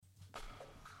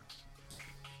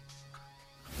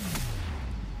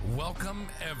Welcome,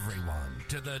 everyone,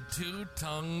 to the Two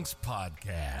Tongues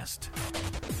Podcast.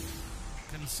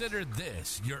 Consider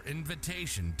this your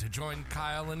invitation to join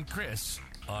Kyle and Chris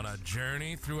on a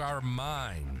journey through our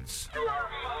minds.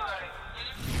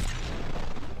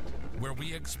 Where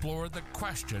we explore the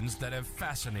questions that have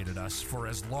fascinated us for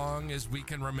as long as we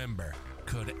can remember.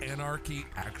 Could anarchy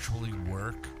actually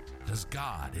work? Does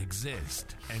God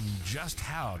exist? And just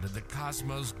how did the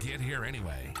cosmos get here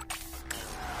anyway?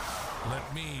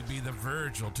 Let me be the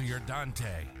Virgil to your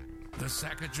Dante, the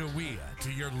Sacagawea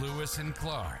to your Lewis and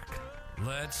Clark.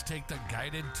 Let's take the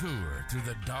guided tour through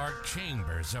the dark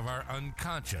chambers of our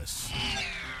unconscious,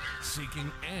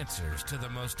 seeking answers to the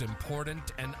most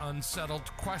important and unsettled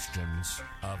questions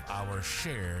of our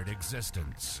shared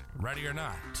existence. Ready or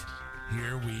not,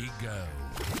 here we go.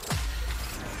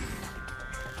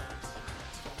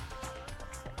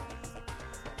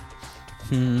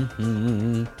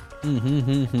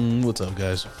 What's up,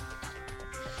 guys?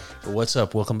 What's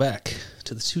up? Welcome back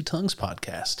to the Two Tongues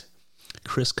Podcast.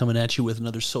 Chris coming at you with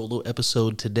another solo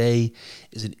episode. Today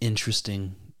is an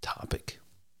interesting topic.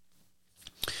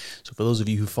 So for those of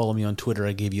you who follow me on Twitter,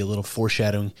 I gave you a little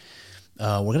foreshadowing.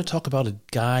 We're going to talk about a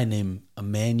guy named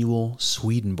Emanuel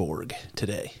Swedenborg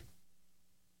today.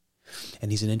 And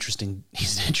he's an interesting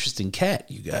cat,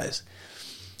 you guys.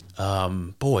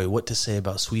 Boy, what to say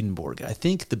about Swedenborg. I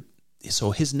think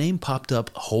so his name popped up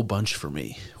a whole bunch for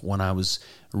me when I was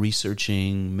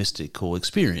researching mystical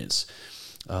experience.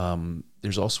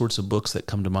 There's all sorts of books that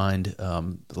come to mind. A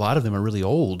lot of them are really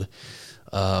old.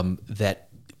 There's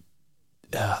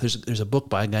a book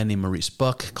by a guy named Maurice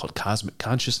Buck called Cosmic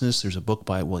Consciousness. There's a book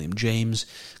by William James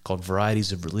called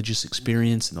Varieties of Religious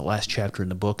Experience. And the last chapter in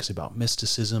the book is about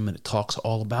mysticism, and it talks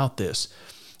all about this.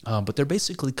 But they're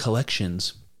basically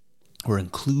collections, or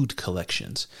include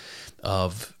collections,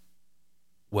 of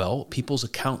people's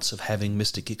accounts of having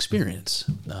mystic experience,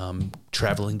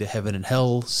 traveling to heaven and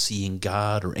hell, seeing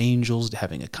God or angels,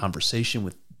 having a conversation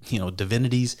with,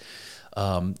 divinities.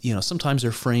 Sometimes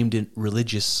they're framed in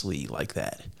religiously like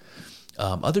that.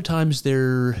 Other times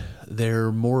they're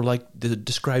more like, they're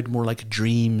described more like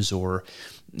dreams or,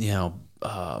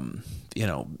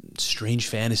 strange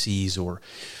fantasies or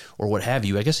what have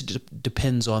you. I guess it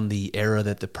depends on the era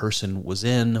that the person was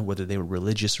in, whether they were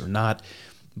religious or not.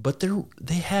 But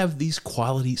they have these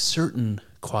qualities, certain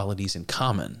qualities in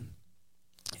common.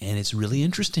 And it's really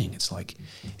interesting. It's like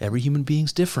every human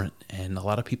being's different. And a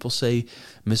lot of people say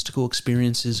mystical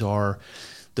experiences are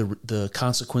the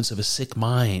consequence of a sick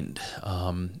mind.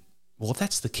 If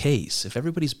that's the case, if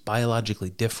everybody's biologically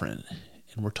different,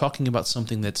 and we're talking about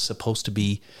something that's supposed to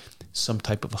be some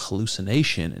type of a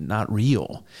hallucination and not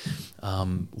real,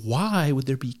 why would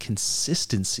there be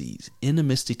consistencies in a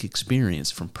mystic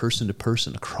experience from person to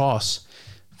person across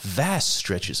vast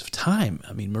stretches of time?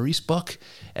 I mean, Maurice Buck,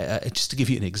 just to give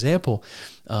you an example,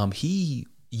 he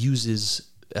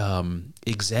uses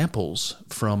examples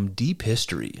from deep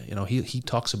history. He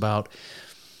talks about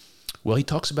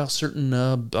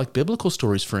certain like biblical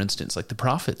stories, for instance, like the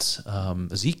prophets,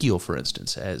 Ezekiel, for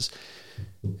instance, as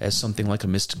something like a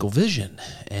mystical vision.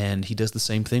 And he does the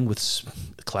same thing with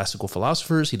classical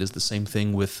philosophers. He does the same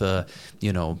thing with,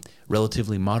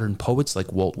 relatively modern poets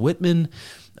like Walt Whitman.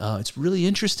 It's really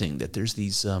interesting that there's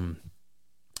these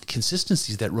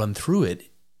consistencies that run through it.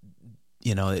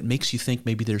 It makes you think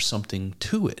maybe there's something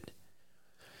to it.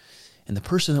 And the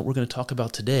person that we're going to talk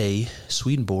about today,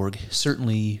 Swedenborg,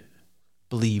 certainly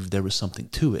believed there was something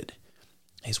to it.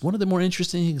 He's one of the more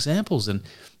interesting examples, and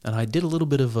I did a little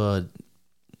bit of a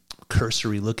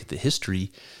cursory look at the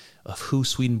history of who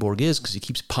Swedenborg is, because he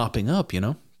keeps popping up,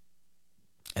 and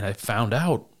I found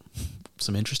out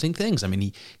some interesting things. I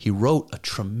mean, he wrote a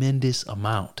tremendous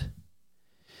amount,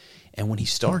 and when he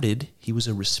started, he was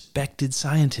a respected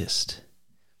scientist.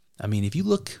 I mean, if you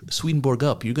look Swedenborg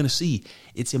up, you're going to see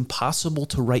it's impossible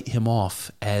to write him off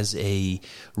as a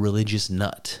religious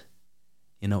nut.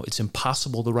 It's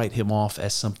impossible to write him off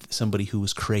as somebody who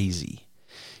was crazy,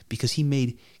 because he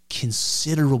made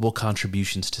considerable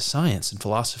contributions to science and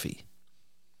philosophy.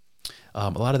 A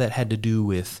lot of that had to do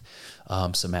with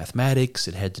some mathematics.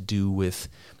 It had to do with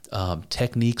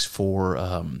techniques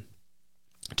to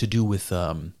do with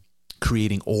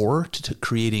creating ore, to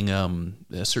creating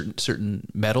certain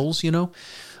metals.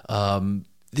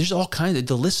 There's all kinds of.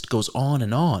 The list goes on,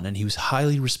 and he was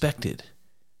highly respected.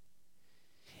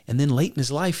 And then late in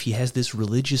his life, he has this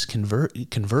religious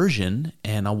conversion,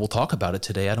 and we'll talk about it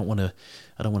today. I don't want to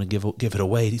give it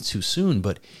away too soon,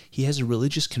 but he has a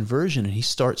religious conversion, and he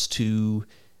starts to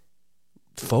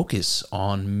focus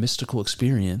on mystical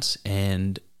experience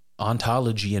and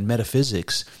ontology and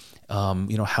metaphysics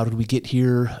How did we get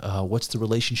here? What's the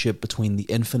relationship between the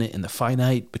infinite and the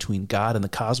finite, between God and the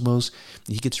cosmos?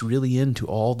 He gets really into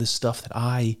all this stuff that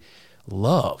I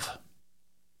love.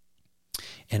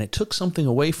 And it took something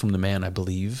away from the man, I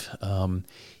believe.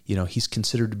 He's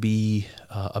considered to be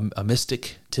a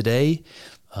mystic today.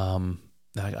 In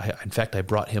fact, I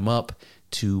brought him up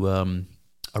to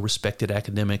a respected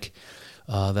academic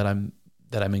that I'm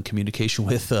in communication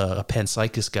with, a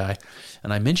panpsychist guy,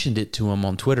 and I mentioned it to him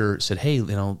on Twitter. Said, "Hey,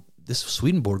 this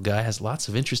Swedenborg guy has lots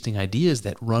of interesting ideas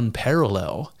that run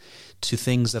parallel to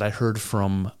things that I heard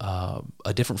from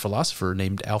a different philosopher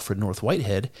named Alfred North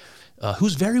Whitehead,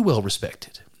 who's very well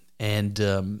respected. And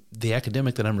the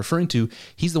academic that I'm referring to,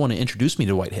 he's the one who introduced me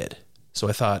to Whitehead. So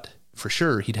I thought for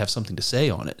sure he'd have something to say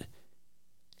on it.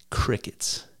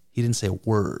 Crickets. He didn't say a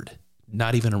word,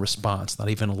 not even a response, not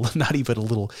even a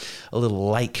little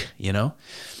like, And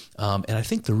I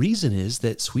think the reason is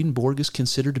that Swedenborg is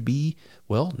considered to be,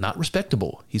 not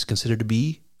respectable. He's considered to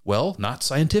be, not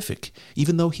scientific,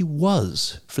 even though he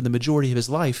was, for the majority of his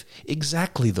life,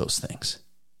 exactly those things,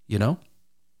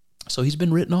 So he's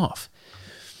been written off.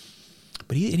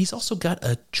 But he's also got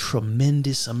a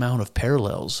tremendous amount of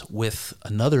parallels with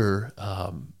another,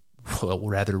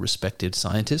 rather respected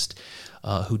scientist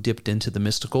who dipped into the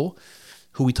mystical,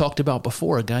 who we talked about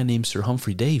before, a guy named Sir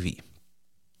Humphrey Davy.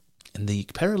 And the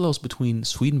parallels between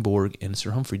Swedenborg and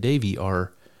Sir Humphrey Davy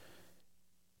are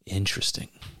interesting.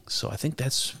 So I think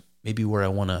that's maybe where I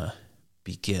want to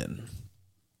begin.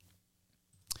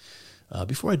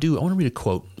 Before I do, I want to read a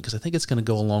quote because I think it's going to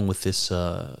go along with this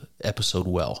episode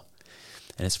well.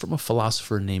 And it's from a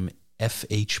philosopher named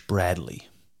F.H. Bradley.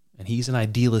 And he's an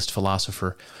idealist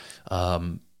philosopher.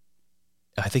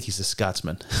 I think he's a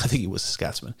Scotsman. I think he was a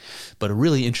Scotsman. But a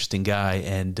really interesting guy,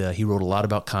 and he wrote a lot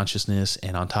about consciousness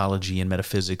and ontology and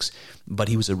metaphysics. But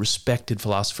he was a respected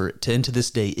philosopher, and to this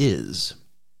day is.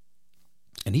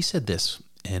 And he said this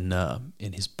in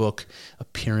his book,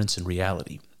 Appearance and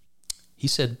Reality. He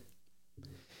said,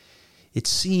 "It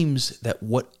seems that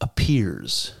what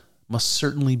appears must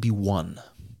certainly be one."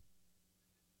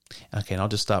 Okay, and I'll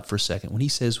just stop for a second. When he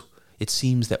says, it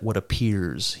seems that what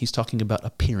appears, he's talking about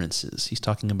appearances. He's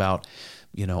talking about,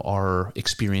 our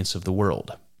experience of the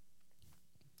world.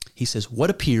 He says, what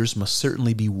appears must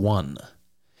certainly be one.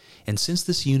 And since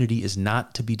this unity is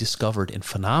not to be discovered in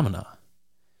phenomena,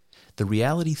 the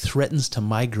reality threatens to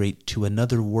migrate to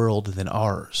another world than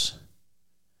ours.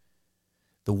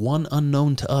 The one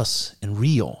unknown to us and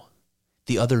real,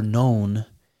 the other known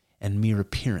and mere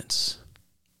appearance.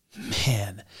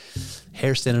 Man,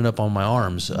 hair standing up on my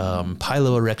arms.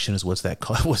 Piloerection is what's that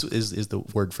called? Is the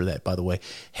word for that, by the way.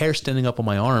 Hair standing up on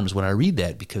my arms when I read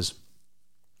that because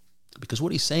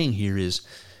what he's saying here is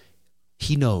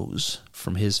he knows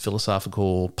from his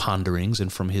philosophical ponderings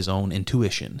and from his own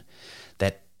intuition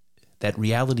that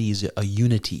reality is a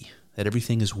unity, that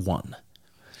everything is one.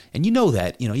 And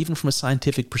that, even from a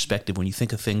scientific perspective, when you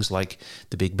think of things like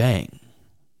the Big Bang,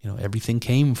 everything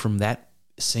came from that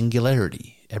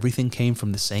singularity. Everything came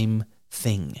from the same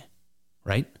thing,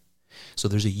 right? So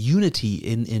there's a unity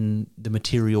in the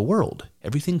material world.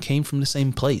 Everything came from the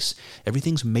same place.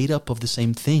 Everything's made up of the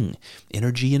same thing,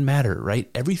 energy and matter, right?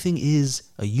 Everything is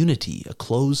a unity, a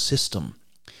closed system.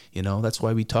 That's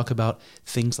why we talk about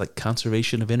things like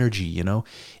conservation of energy,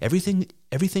 Everything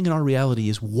in our reality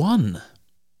is one.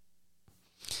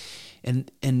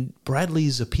 And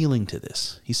Bradley's appealing to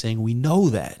this. He's saying we know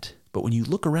that. But when you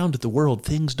look around at the world,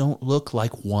 things don't look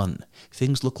like one.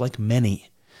 Things look like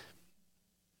many.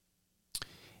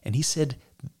 And he said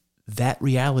that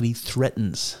reality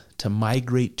threatens to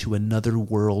migrate to another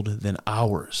world than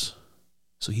ours.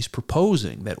 So he's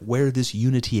proposing that where this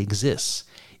unity exists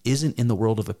isn't in the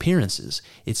world of appearances.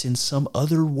 It's in some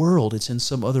other world. It's in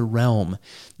some other realm.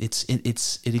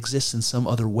 It exists in some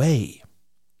other way.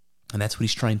 And that's what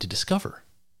he's trying to discover.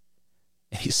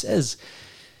 And he says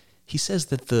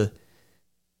that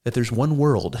there's one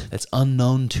world that's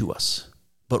unknown to us,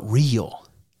 but real.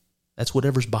 That's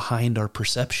whatever's behind our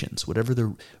perceptions, whatever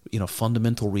the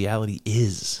fundamental reality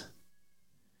is.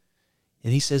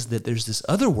 And he says that there's this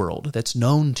other world that's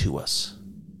known to us,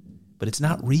 but it's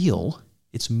not real.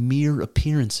 It's mere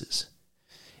appearances.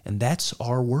 And that's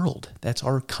our world. That's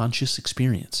our conscious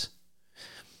experience.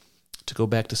 To go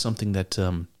back to something that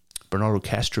Bernardo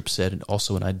Kastrup said, and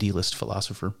also an idealist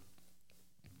philosopher,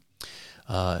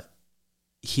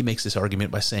 he makes this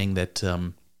argument by saying that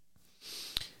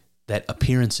that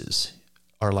appearances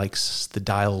are like the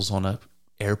dials on an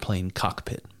airplane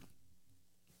cockpit.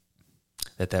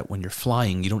 That when you're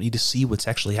flying, you don't need to see what's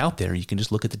actually out there. You can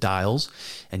just look at the dials,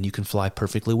 and you can fly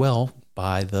perfectly well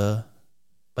by the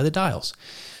dials.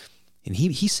 And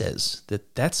he says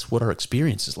that that's what our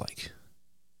experience is like.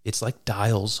 It's like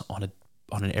dials on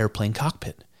an airplane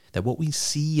cockpit. That what we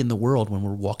see in the world when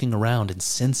we're walking around and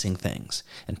sensing things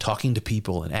and talking to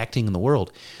people and acting in the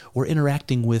world, we're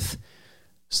interacting with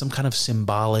some kind of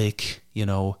symbolic,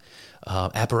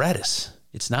 apparatus.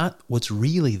 It's not what's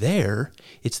really there.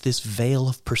 It's this veil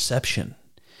of perception.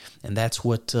 And that's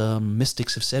what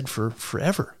mystics have said for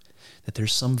forever, that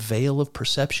there's some veil of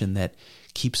perception that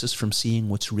keeps us from seeing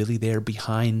what's really there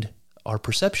behind our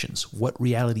perceptions, what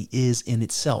reality is in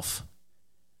itself.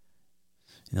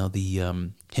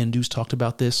 The Hindus talked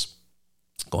about this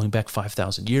going back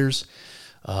 5,000 years.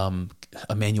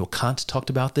 Immanuel Kant talked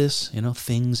about this,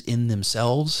 things in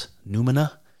themselves,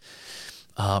 noumena.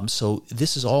 So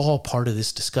this is all part of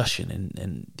this discussion.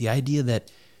 And the idea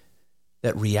that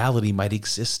reality might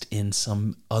exist in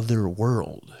some other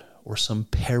world or some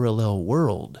parallel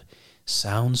world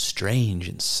sounds strange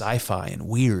and sci-fi and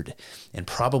weird and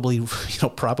probably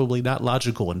not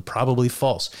logical and probably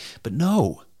false. But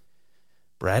no,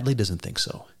 Bradley doesn't think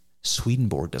so.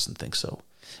 Swedenborg doesn't think so.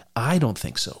 I don't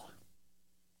think so.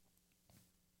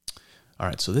 All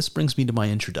right, so this brings me to my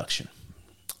introduction.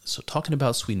 So talking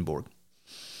about Swedenborg,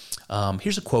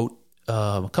 here's a quote,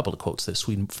 a couple of quotes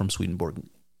from Swedenborg.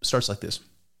 Starts like this.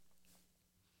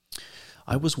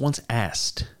 I was once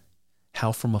asked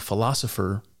how from a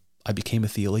philosopher I became a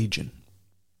theologian.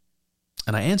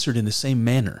 And I answered in the same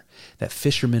manner that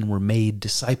fishermen were made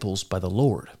disciples by the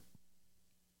Lord,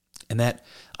 and that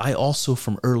I also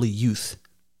from early youth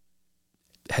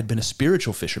had been a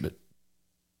spiritual fisherman.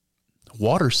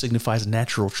 Water signifies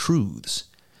natural truths.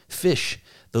 Fish,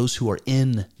 those who are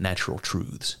in natural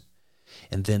truths.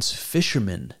 And thence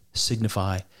fishermen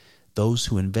signify those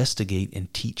who investigate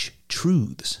and teach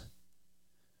truths.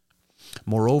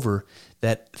 Moreover,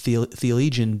 that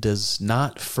theologian does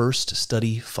not first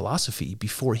study philosophy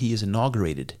before he is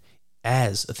inaugurated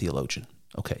as a theologian.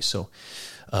 Okay, so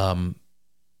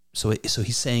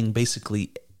he's saying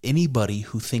basically anybody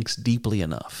who thinks deeply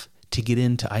enough to get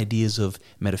into ideas of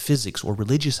metaphysics or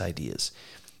religious ideas,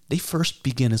 they first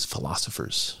begin as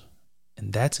philosophers.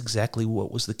 And that's exactly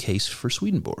what was the case for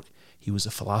Swedenborg. He was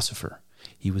a philosopher.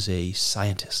 He was a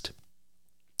scientist.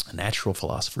 A natural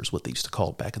philosopher is what they used to call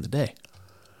it back in the day.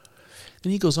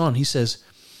 Then he goes on, he says,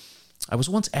 I was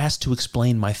once asked to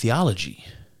explain my theology.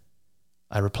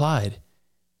 I replied,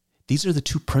 these are the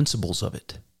two principles of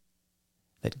it,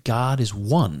 that God is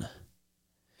one,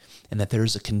 and that there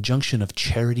is a conjunction of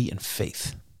charity and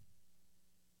faith.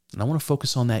 And I want to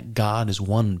focus on that God is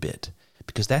one bit,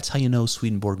 because that's how you know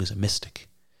Swedenborg is a mystic.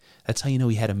 That's how you know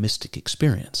he had a mystic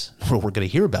experience. We're going to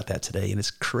hear about that today, and it's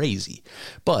crazy.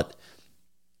 But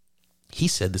he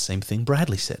said the same thing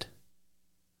Bradley said.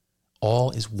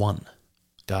 All is one.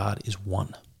 God is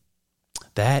one.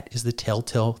 That is the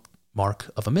telltale mark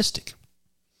of a mystic.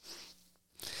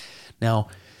 Now,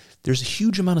 there's a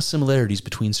huge amount of similarities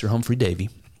between Sir Humphrey Davy,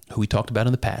 who we talked about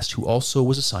in the past, who also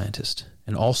was a scientist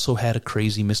and also had a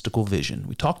crazy mystical vision.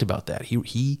 We talked about that.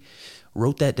 He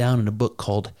wrote that down in a book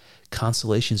called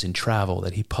Consolations in Travel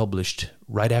that he published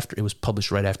right after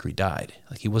he died.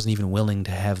 Like, he wasn't even willing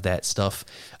to have that stuff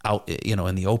out,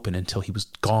 in the open until he was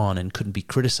gone and couldn't be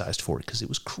criticized for it because it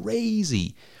was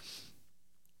crazy.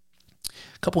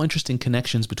 A couple interesting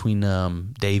connections between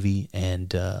Davy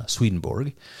and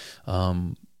Swedenborg.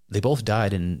 They both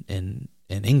died in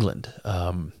England,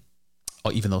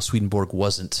 even though Swedenborg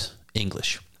wasn't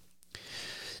English.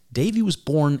 Davy was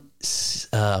born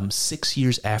 6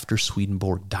 years after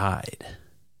Swedenborg died.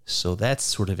 So that's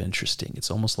sort of interesting. It's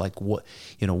almost like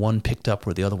one picked up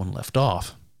where the other one left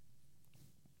off.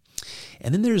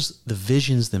 And then there's the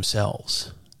visions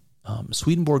themselves.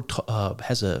 Swedenborg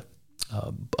has a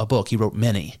book. He wrote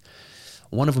many.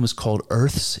 One of them is called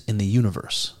Earths in the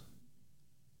Universe.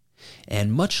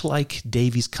 And much like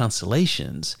Davy's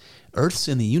Consolations, Earths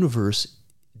in the Universe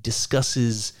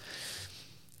discusses,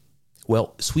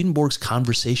 Swedenborg's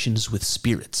conversations with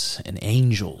spirits and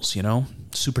angels,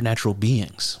 supernatural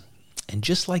beings. And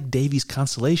just like Davy's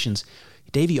Consolations,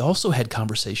 Davy also had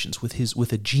conversations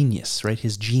with a genius, right?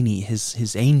 His genie,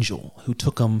 his angel, who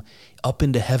took him up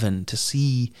into heaven to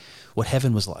see what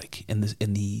heaven was like and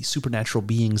the supernatural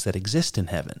beings that exist in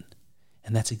heaven.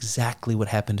 And that's exactly what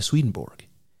happened to Swedenborg.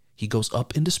 He goes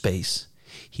up into space.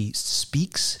 He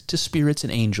speaks to spirits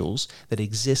and angels that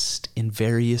exist in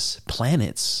various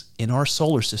planets in our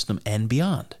solar system and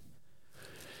beyond.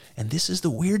 And this is the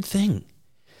weird thing.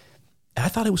 I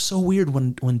thought it was so weird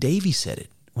when Davy said it.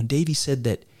 When Davy said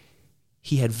that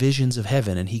he had visions of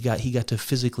heaven and he got to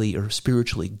physically or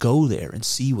spiritually go there and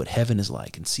see what heaven is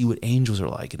like and see what angels are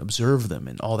like and observe them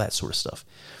and all that sort of stuff.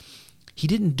 He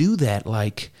didn't do that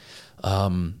like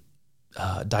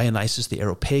Dionysus the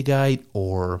Areopagite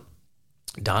or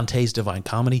Dante's Divine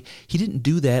Comedy. He didn't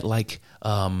do that like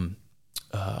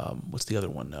what's the other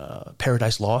one?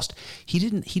 Paradise Lost. He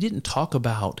didn't talk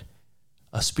about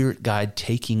a spirit guide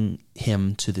taking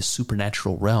him to the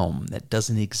supernatural realm that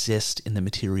doesn't exist in the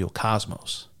material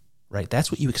cosmos, right? That's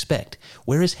what you expect.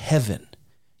 Where is heaven?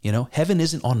 Heaven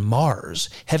isn't on Mars.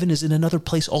 Heaven is in another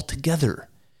place altogether.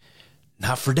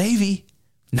 Not for Davy,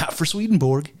 not for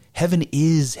Swedenborg. Heaven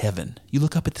is heaven. You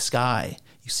look up at the sky,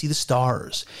 you see the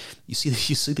stars, you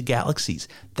see the galaxies.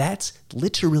 That's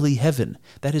literally heaven.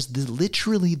 That is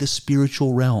literally the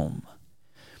spiritual realm.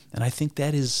 And I think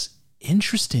that is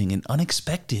interesting and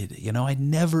unexpected. I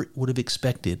never would have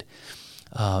expected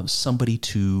somebody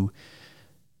to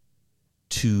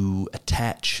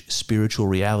attach spiritual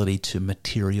reality to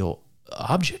material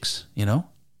objects,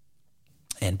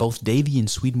 And both Davy and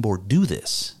Swedenborg do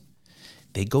this.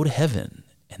 They go to heaven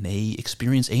and they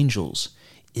experience angels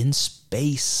in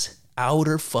space,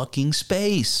 outer fucking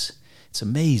space. It's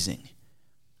amazing.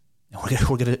 And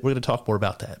we're gonna talk more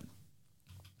about that.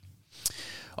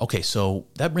 Okay, so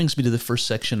that brings me to the first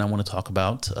section I want to talk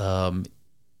about.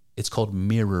 It's called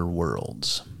Mirror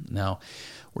Worlds. Now,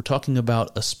 we're talking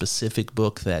about a specific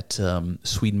book that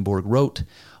Swedenborg wrote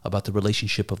about the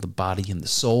relationship of the body and the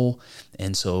soul.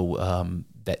 And so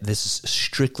that this is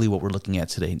strictly what we're looking at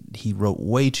today. He wrote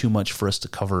way too much for us to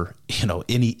cover,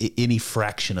 any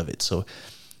fraction of it. So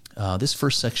this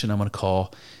first section I'm going to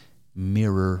call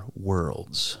Mirror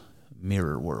Worlds.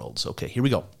 Mirror Worlds. Okay, here we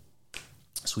go.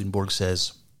 Swedenborg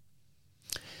says,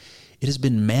 "It has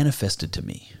been manifested to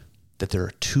me that there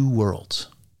are two worlds,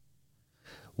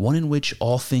 one in which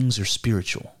all things are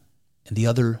spiritual and the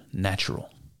other natural,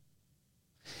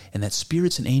 and that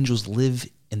spirits and angels live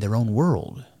in their own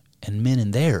world and men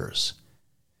in theirs,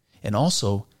 and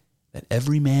also that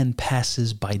every man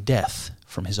passes by death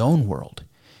from his own world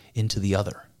into the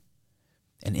other,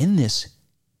 and in this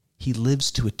he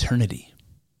lives to eternity.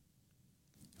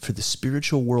 For the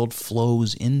spiritual world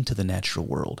flows into the natural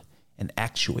world and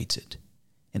actuates it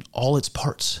in all its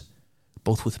parts,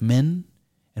 both with men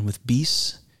and with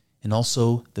beasts, and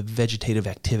also the vegetative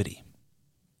activity."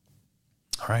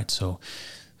 All right, so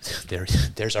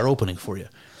there's our opening for you.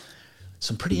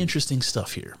 Some pretty interesting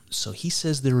stuff here. So he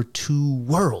says there are two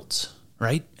worlds,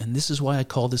 right? And this is why I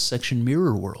call this section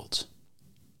Mirror Worlds.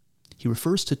 He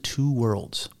refers to two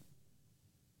worlds,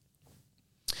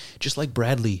 just like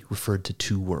Bradley referred to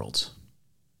two worlds.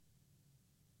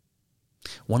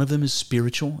 One of them is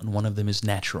spiritual and one of them is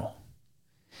natural.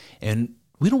 And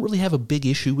we don't really have a big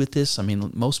issue with this. I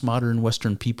mean, most modern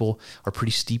Western people are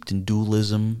pretty steeped in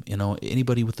dualism.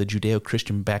 Anybody with a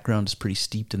Judeo-Christian background is pretty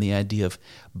steeped in the idea of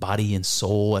body and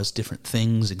soul as different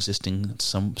things existing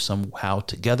somehow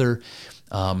together.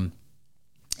 And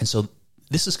so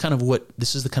this is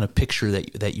the kind of picture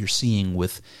that you're seeing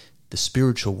with the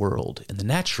spiritual world and the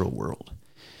natural world.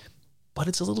 But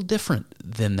it's a little different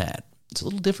than that. It's a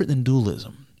little different than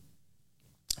dualism.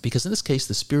 Because in this case,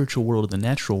 the spiritual world and the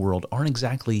natural world aren't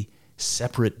exactly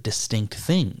separate, distinct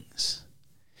things.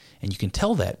 And you can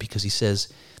tell that because he says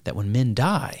that when men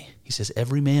die, he says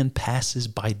every man passes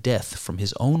by death from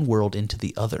his own world into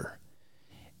the other.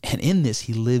 And in this,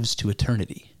 he lives to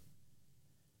eternity.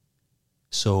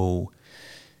 So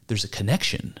there's a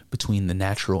connection between the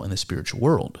natural and the spiritual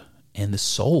world. And the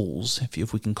souls,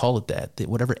 if we can call it that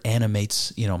whatever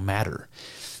animates, matter,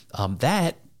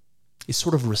 that is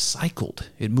sort of recycled.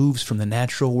 It moves from the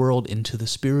natural world into the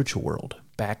spiritual world,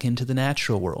 back into the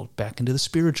natural world, back into the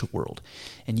spiritual world.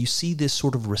 And you see this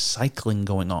sort of recycling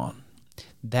going on.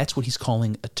 That's what he's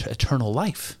calling eternal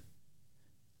life.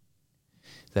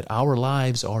 That our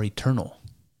lives are eternal,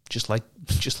 just like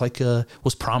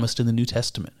was promised in the New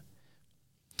Testament.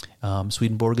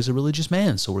 Swedenborg is a religious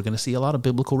man, so we're going to see a lot of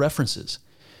biblical references.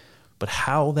 But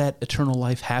how that eternal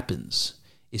life happens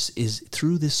is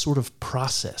through this sort of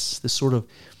process,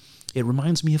 it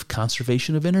reminds me of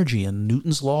conservation of energy and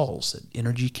Newton's laws, that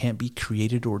energy can't be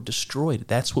created or destroyed.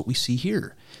 That's what we see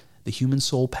here. The human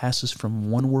soul passes from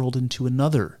one world into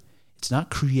another. It's not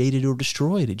created or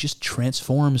destroyed. It just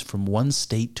transforms from one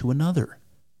state to another.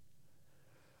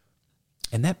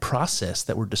 And that process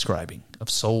that we're describing of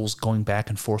souls going back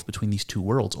and forth between these two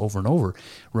worlds over and over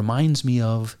reminds me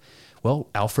of,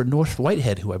 Alfred North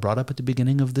Whitehead, who I brought up at the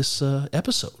beginning of this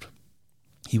episode.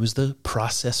 He was the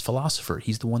process philosopher.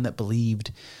 He's the one that believed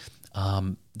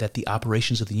that the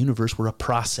operations of the universe were a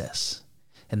process,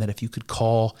 and that if you could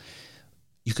call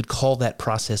that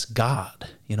process God,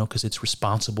 because it's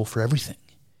responsible for everything.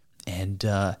 And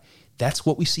that's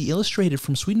what we see illustrated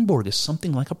from Swedenborg as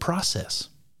something like a process.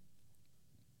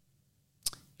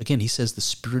 Again, he says the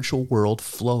spiritual world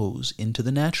flows into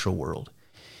the natural world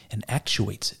and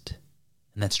actuates it.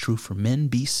 And that's true for men,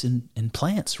 beasts, and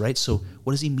plants, right? So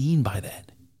what does he mean by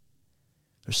that?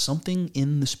 There's something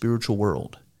in the spiritual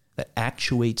world that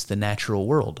actuates the natural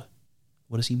world.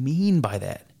 What does he mean by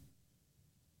that?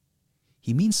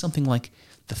 He means something like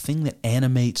the thing that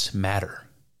animates matter,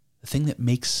 the thing that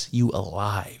makes you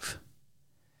alive.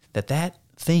 That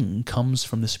thing comes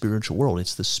from the spiritual world.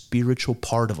 It's the spiritual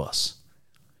part of us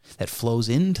that flows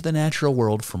into the natural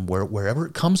world from wherever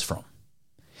it comes from.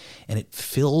 And it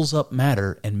fills up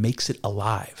matter and makes it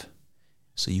alive.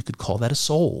 So you could call that a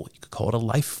soul. You could call it a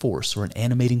life force or an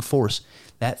animating force.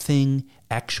 That thing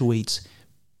actuates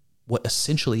what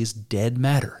essentially is dead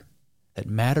matter. That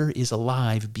matter is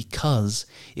alive because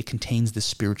it contains the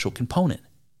spiritual component.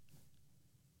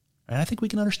 And I think we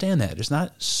can understand that. It's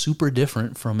not super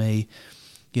different from a,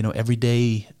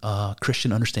 everyday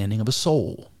Christian understanding of a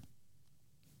soul.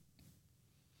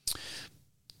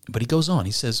 But he goes on.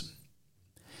 He says,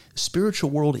 the spiritual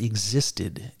world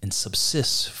existed and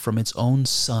subsists from its own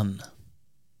sun,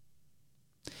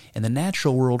 and the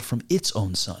natural world from its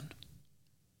own sun.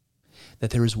 That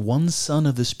there is one sun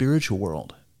of the spiritual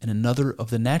world and another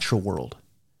of the natural world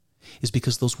is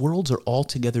because those worlds are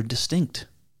altogether distinct,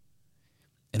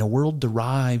 and a world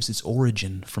derives its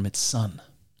origin from its sun.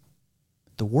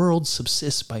 The world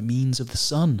subsists by means of the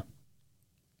sun.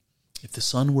 If the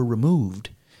sun were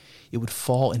removed, it would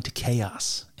fall into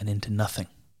chaos and into nothing.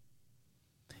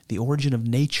 The origin of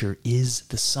nature is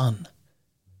the sun.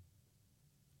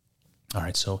 All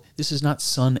right, so this is not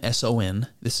sun, S-O-N.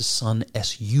 This is sun,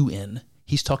 S-U-N.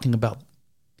 He's talking about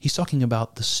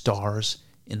the stars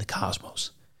in the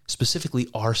cosmos, specifically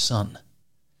our sun.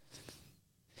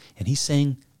 And he's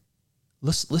saying,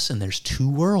 listen, there's two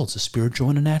worlds, a spiritual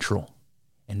and a natural,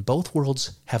 and both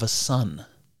worlds have a sun.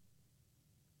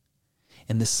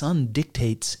 And the sun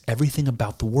dictates everything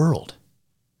about the world.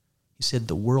 He said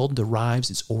the world derives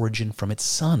its origin from its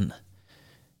sun.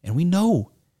 And we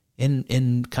know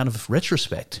in kind of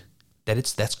retrospect that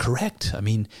that's correct. I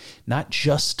mean, not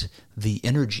just the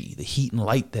energy, the heat and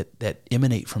light that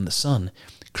emanate from the sun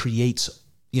creates,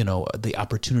 the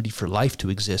opportunity for life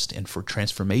to exist and for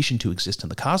transformation to exist in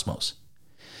the cosmos.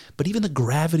 But even the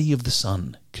gravity of the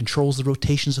sun controls the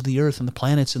rotations of the earth and the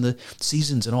planets and the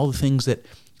seasons and all the things that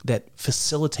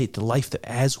facilitate the life that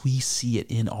as we see it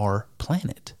in our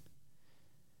planet.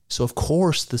 So of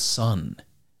course the sun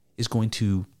is going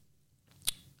to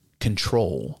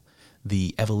control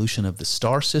the evolution of the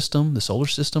star system, the solar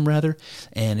system rather,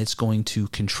 and it's going to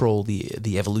control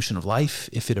the evolution of life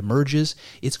if it emerges.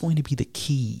 It's going to be the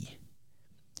key.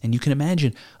 And you can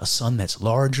imagine a sun that's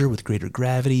larger with greater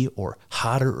gravity or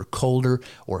hotter or colder,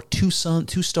 or two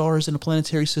stars in a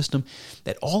planetary system,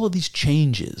 that all of these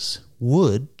changes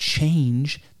would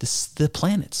change the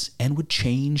planets and would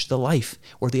change the life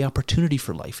or the opportunity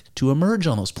for life to emerge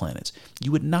on those planets.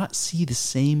 You would not see the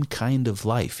same kind of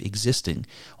life existing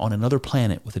on another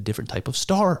planet with a different type of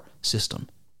star system.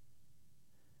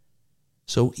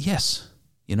 So yes,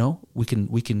 we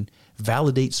can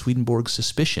validate Swedenborg's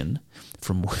suspicion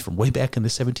from way back in the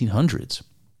 1700s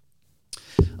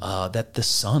that the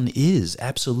sun is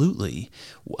absolutely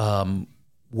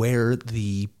where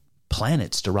the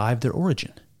planets derive their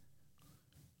origin.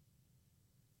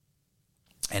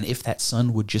 And if that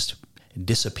sun would just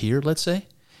disappear, let's say,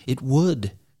 it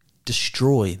would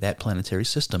destroy that planetary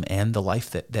system and the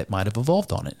life that might have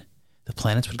evolved on it. The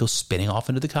planets would go spinning off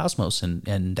into the cosmos, and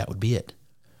that would be it.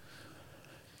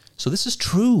 So this is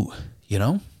true,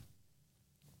 But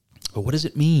what does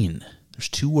it mean? There's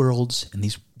two worlds, and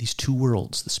these two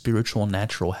worlds, the spiritual and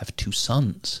natural, have two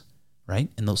suns, right?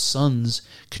 And those suns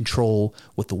control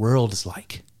what the world is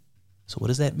like. So what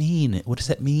does that mean? What does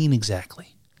that mean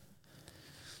exactly?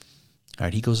 All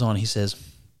right, he goes on, he says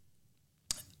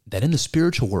that in the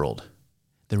spiritual world,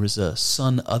 there is a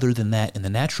sun other than that in the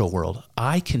natural world.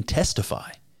 I can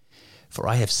testify, for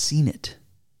I have seen it.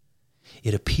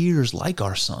 It appears like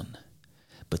our sun,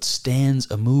 but stands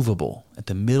immovable at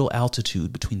the middle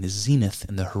altitude between the zenith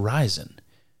and the horizon,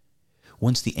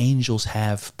 whence the angels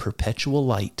have perpetual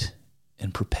light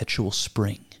and perpetual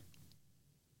spring.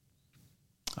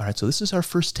 All right, so this is our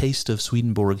first taste of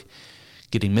Swedenborg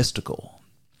getting mystical.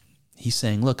 He's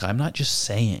saying, look, I'm not just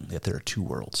saying that there are two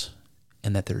worlds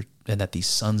and that these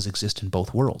suns exist in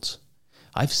both worlds.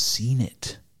 I've seen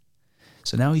it.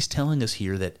 So now he's telling us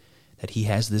here that he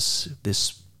has this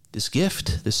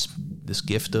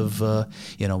gift of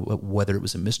whether it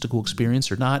was a mystical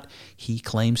experience or not, he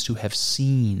claims to have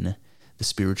seen the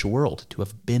spiritual world, to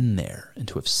have been there, and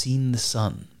to have seen the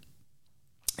sun.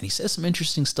 And he says some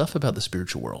interesting stuff about the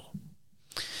spiritual world.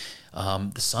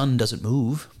 The sun doesn't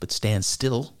move, but stands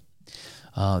still.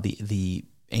 The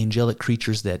angelic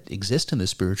creatures that exist in the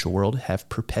spiritual world have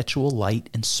perpetual light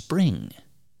and spring.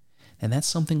 And that's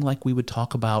something like we would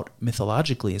talk about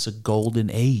mythologically as a golden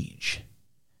age,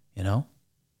 you know?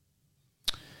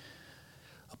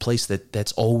 A place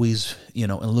that's always,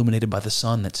 illuminated by the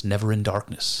sun, that's never in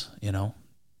darkness, A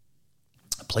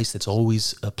place that's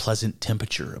always a pleasant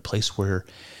temperature, a place where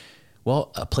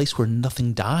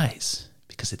nothing dies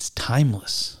because it's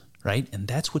timeless, right? And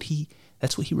that's what he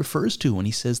refers to when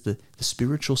he says the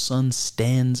spiritual sun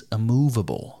stands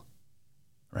immovable,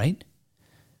 right?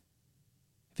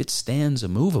 If it stands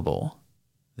immovable,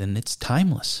 then it's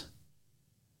timeless.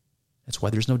 That's why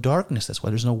there's no darkness. That's why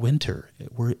there's no winter.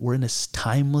 We're in a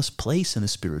timeless place in the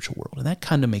spiritual world, and that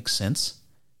kind of makes sense.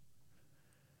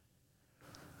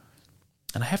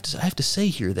 And I have to say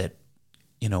here that,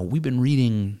 we've been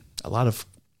reading a lot of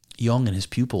Jung and his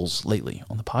pupils lately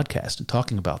on the podcast and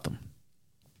talking about them.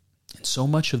 And so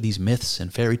much of these myths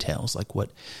and fairy tales, like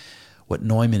what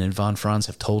Neumann and von Franz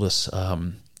have told us,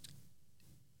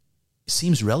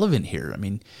 seems relevant here. I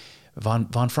mean,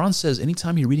 von Franz says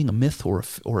anytime you're reading a myth or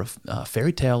a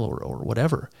fairy tale or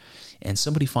whatever, and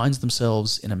somebody finds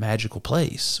themselves in a magical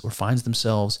place or finds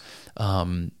themselves,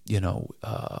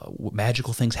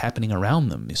 magical things happening around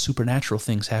them, supernatural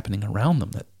things happening around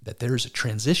them, that there's a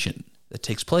transition that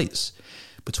takes place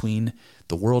between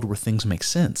the world where things make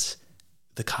sense,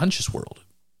 the conscious world,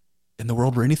 and the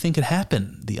world where anything could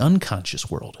happen, the unconscious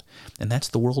world. And that's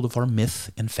the world of our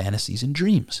myth and fantasies and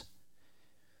dreams.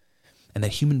 And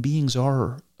that human beings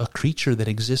are a creature that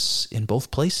exists in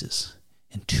both places,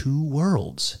 in two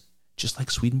worlds, just like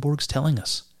Swedenborg's telling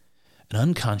us. An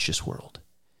unconscious world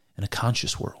and a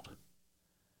conscious world.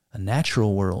 A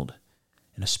natural world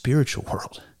and a spiritual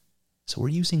world. So we're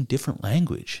using different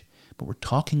language, but we're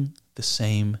talking the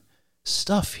same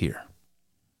stuff here.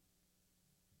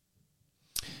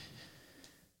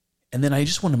 And then I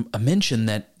just want to mention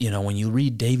that, when you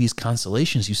read Davies'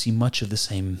 Constellations, you see much of the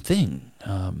same thing.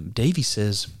 Davies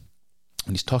says,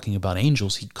 when he's talking about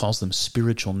angels, he calls them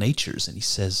spiritual natures. And he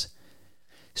says,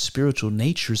 spiritual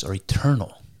natures are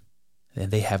eternal,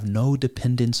 and they have no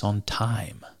dependence on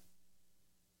time.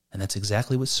 And that's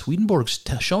exactly what Swedenborg's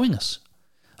showing us.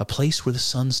 A place where the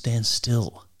sun stands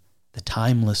still, the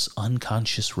timeless,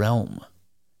 unconscious realm.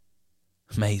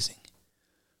 Amazing.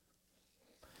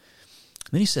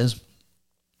 Then he says,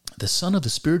 the sun of the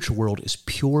spiritual world is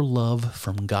pure love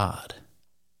from God.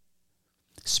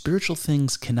 Spiritual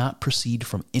things cannot proceed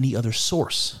from any other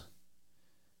source.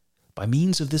 By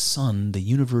means of this sun, the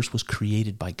universe was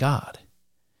created by God,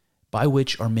 by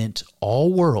which are meant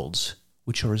all worlds,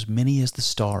 which are as many as the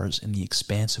stars in the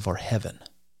expanse of our heaven.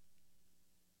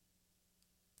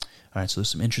 All right, so there's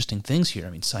some interesting things here. I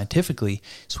mean, scientifically,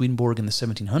 Swedenborg in the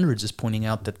 1700s is pointing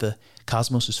out that the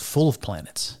cosmos is full of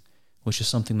planets, which is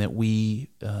something that we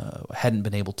hadn't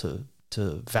been able to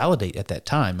validate at that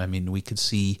time. I mean, we could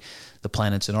see the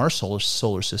planets in our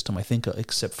solar system, I think,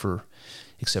 except for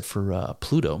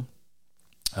Pluto.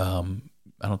 I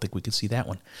don't think we could see that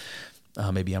one.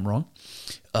 Maybe I'm wrong.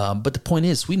 But the point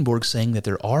is, Swedenborg's saying that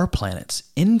there are planets,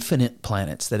 infinite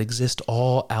planets that exist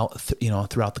all out,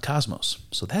 throughout the cosmos.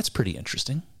 So that's pretty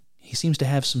interesting. He seems to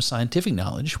have some scientific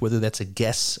knowledge, whether that's a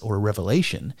guess or a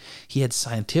revelation. He had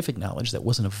scientific knowledge that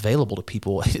wasn't available to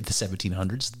people in the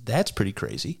 1700s. That's pretty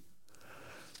crazy.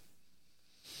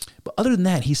 But other than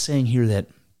that, he's saying here that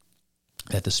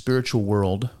the spiritual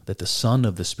world, that the sun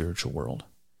of the spiritual world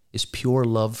is pure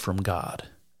love from God.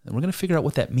 And we're going to figure out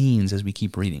what that means as we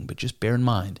keep reading. But just bear in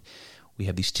mind, we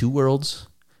have these two worlds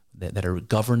that are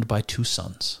governed by two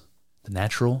suns, the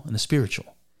natural and the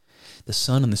spiritual. The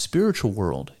sun in the spiritual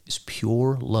world is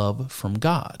pure love from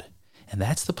God. And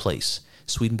that's the place,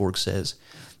 Swedenborg says,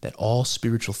 that all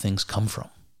spiritual things come from.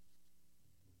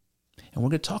 And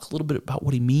we're going to talk a little bit about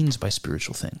what he means by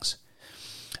spiritual things.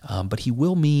 But he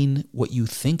will mean what you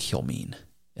think he'll mean.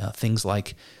 Things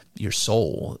like your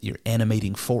soul, your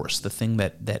animating force, the thing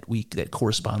that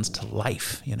corresponds to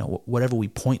life. Whatever we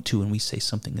point to when we say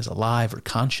something is alive or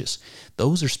conscious,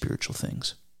 those are spiritual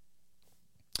things.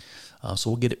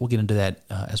 So we'll get into that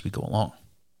as we go along.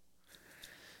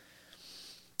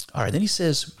 All right, then he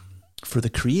says, for the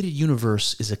created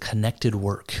universe is a connected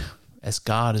work, as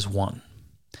God is one.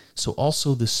 So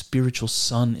also the spiritual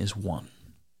sun is one.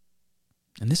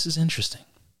 And this is interesting.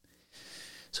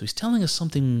 So he's telling us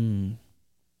something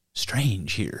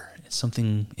strange here. It's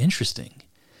something interesting.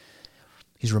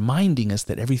 He's reminding us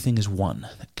that everything is one,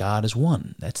 that God is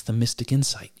one. That's the mystic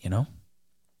insight,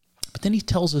 But then he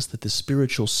tells us that the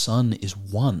spiritual sun is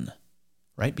one,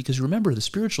 right? Because remember, the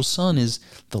spiritual sun is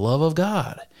the love of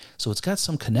God. So it's got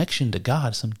some connection to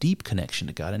God, some deep connection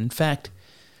to God. And in fact,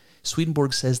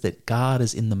 Swedenborg says that God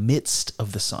is in the midst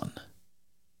of the sun.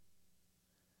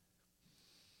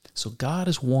 So God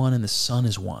is one and the sun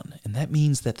is one. And that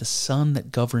means that the sun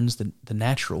that governs the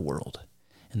natural world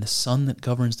and the sun that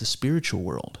governs the spiritual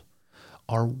world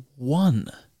are one.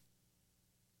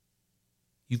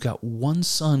 You've got one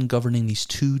sun governing these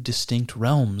two distinct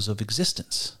realms of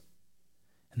existence.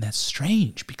 And that's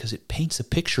strange because it paints a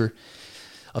picture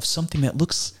of something that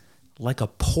looks like a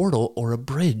portal or a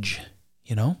bridge,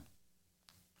 you know?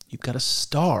 You've got a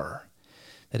star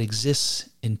that exists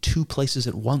in two places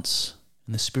at once,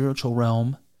 in the spiritual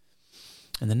realm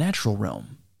and the natural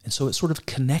realm. And so it sort of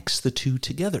connects the two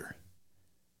together.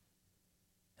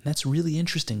 And that's really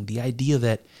interesting, the idea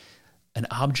that an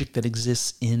object that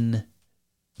exists in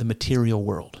the material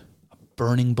world, a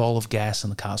burning ball of gas in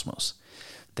the cosmos,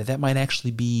 that might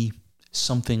actually be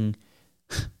something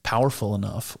powerful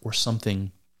enough or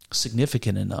something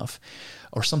significant enough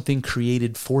or something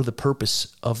created for the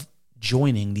purpose of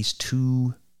joining these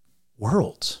two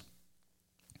worlds.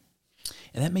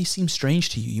 And that may seem strange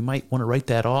to you. You might want to write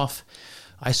that off.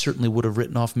 I certainly would have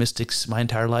written off mystics my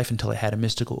entire life until I had a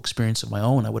mystical experience of my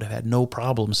own. I would have had no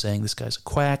problem saying this guy's a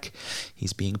quack,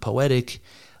 he's being poetic,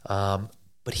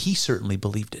 but he certainly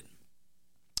believed it.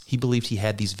 He believed he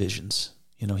had these visions.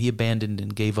 You know, he abandoned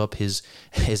and gave up his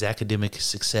academic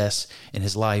success in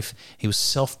his life. He was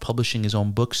self-publishing his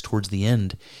own books towards the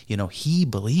end. You know, he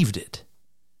believed it.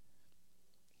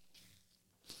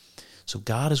 So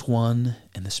God is one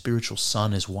and the spiritual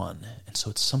sun is one. And so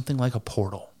it's something like a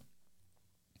portal,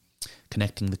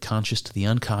 connecting the conscious to the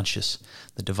unconscious,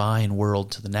 the divine world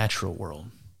to the natural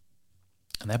world.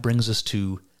 And that brings us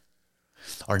to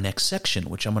our next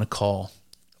section, which I'm going to call,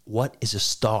 What is a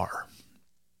Star?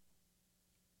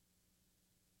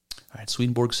 All right,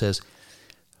 Swedenborg says,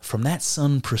 from that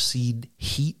sun proceed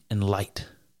heat and light.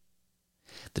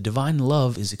 The divine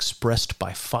love is expressed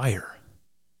by fire.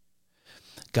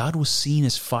 God was seen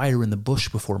as fire in the bush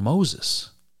before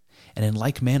Moses, and in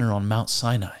like manner on Mount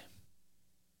Sinai.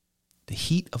 The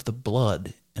heat of the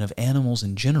blood and of animals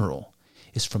in general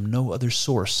is from no other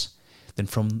source than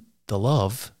from the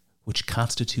love which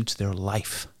constitutes their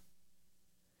life.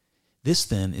 This,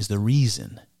 then, is the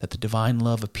reason that the divine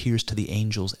love appears to the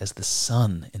angels as the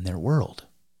sun in their world.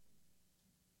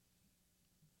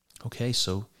 Okay,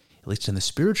 so at least in the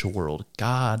spiritual world,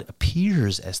 God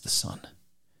appears as the sun.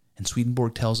 And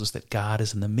Swedenborg tells us that God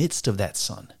is in the midst of that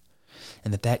sun,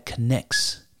 and that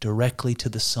connects directly to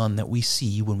the sun that we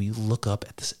see when we look up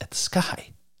at the sky.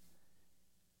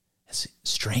 It's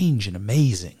strange and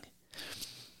amazing.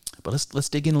 But let's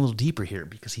dig in a little deeper here,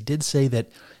 because he did say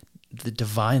that the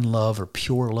divine love or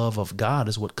pure love of God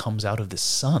is what comes out of the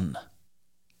sun.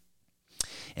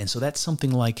 And so that's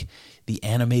something like the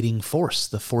animating force,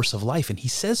 the force of life. And he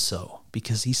says so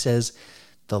because he says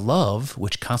the love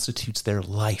which constitutes their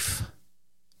life.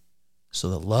 So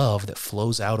the love that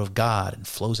flows out of God and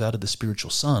flows out of the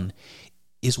spiritual sun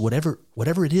is whatever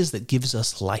it is that gives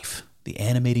us life, the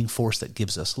animating force that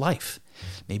gives us life.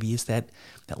 Maybe it's that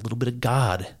little bit of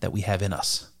God that we have in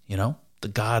us, you know, the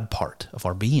God part of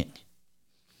our being.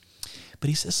 But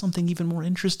he says something even more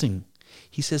interesting.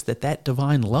 He says that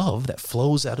divine love that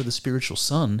flows out of the spiritual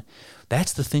sun,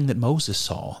 that's the thing that Moses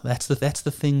saw. That's the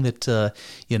thing that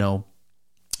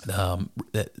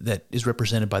that is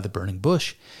represented by the burning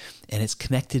bush, and it's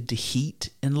connected to heat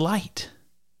and light,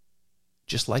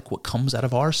 just like what comes out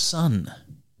of our sun.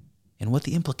 And what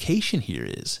the implication here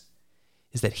is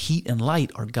that heat and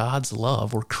light are God's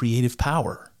love or creative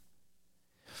power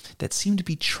that seem to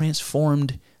be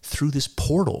transformed through this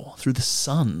portal, through the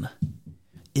sun,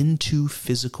 into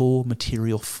physical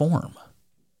material form.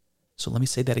 So let me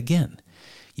say that again.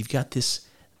 You've got this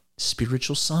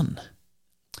spiritual sun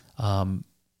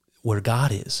where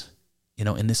God is, you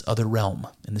know, in this other realm,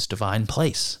 in this divine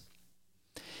place.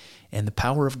 And the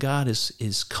power of God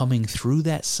is coming through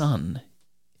that sun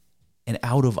and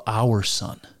out of our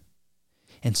sun.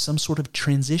 And some sort of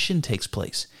transition takes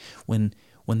place when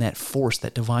that force,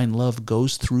 that divine love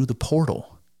goes through the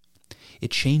portal.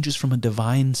 It changes from a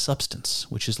divine substance,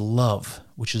 which is love,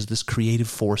 which is this creative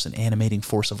force and animating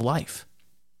force of life.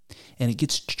 And it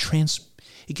gets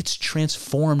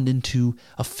transformed into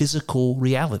a physical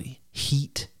reality,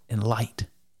 heat and light.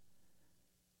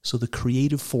 So the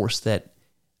creative force that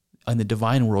in the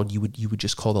divine world you would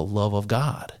just call the love of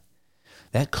God,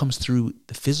 that comes through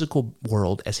the physical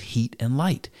world as heat and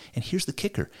light. And here's the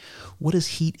kicker. What does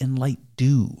heat and light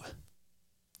do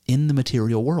in the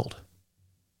material world?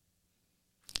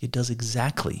 It does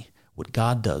exactly what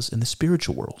God does in the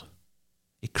spiritual world.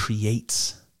 It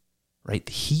creates, right?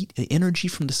 The heat, the energy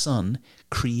from the sun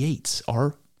creates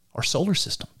our solar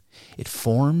system. It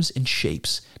forms and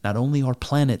shapes not only our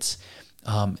planets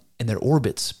and their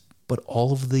orbits, but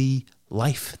all of the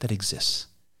life that exists,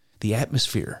 the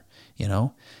atmosphere,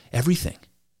 everything.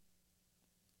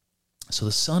 So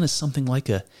the sun is something like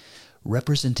a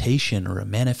representation or a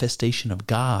manifestation of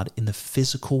God in the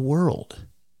physical world.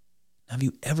 Now, have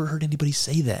you ever heard anybody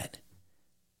say that?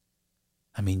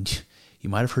 I mean, you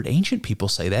might have heard ancient people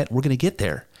say that. We're going to get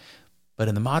there. But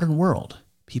in the modern world,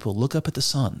 people look up at the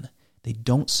sun. They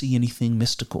don't see anything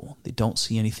mystical. They don't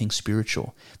see anything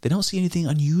spiritual. They don't see anything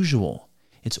unusual.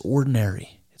 It's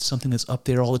ordinary. It's something that's up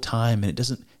there all the time, and it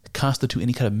doesn't constitute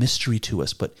any kind of mystery to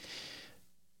us. But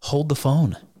hold the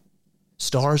phone.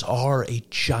 Stars are a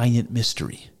giant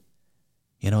mystery.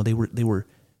 They were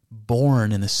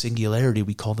born in the singularity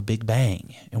we call the Big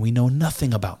Bang, and we know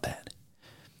nothing about that.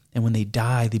 And when they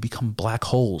die, they become black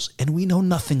holes, and we know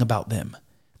nothing about them.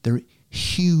 They're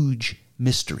huge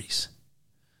mysteries.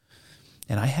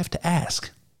 And I have to ask,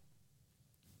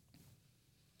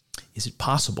 is it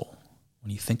possible,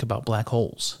 when you think about black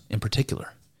holes in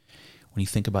particular, when you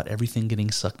think about everything getting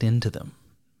sucked into them,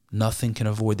 nothing can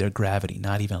avoid their gravity,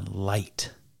 not even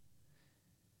light.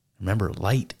 Remember,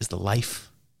 light is the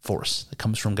life force that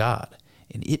comes from God,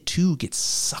 and it too gets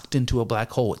sucked into a black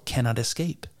hole. It cannot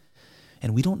escape.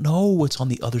 And we don't know what's on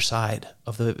the other side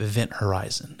of the event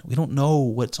horizon. We don't know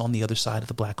what's on the other side of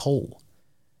the black hole.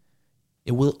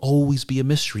 It will always be a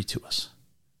mystery to us.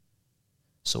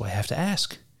 So I have to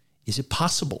ask, is it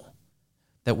possible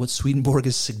that what Swedenborg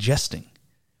is suggesting,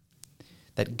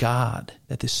 that God,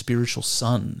 that this spiritual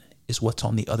sun is what's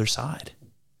on the other side?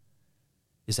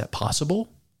 Is that possible?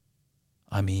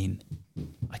 I mean,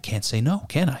 I can't say no,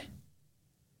 can I?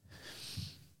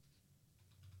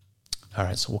 All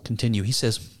right, so we'll continue. He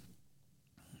says,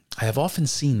 I have often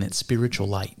seen that spiritual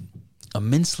light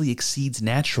immensely exceeds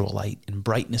natural light in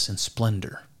brightness and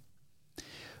splendor,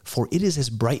 for it is as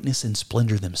brightness and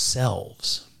splendor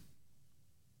themselves.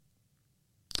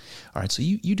 All right, so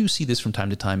you do see this from time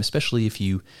to time, especially if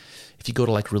you go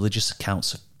to like religious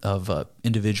accounts of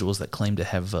individuals that claim to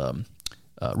have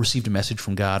received a message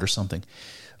from God or something.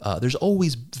 There's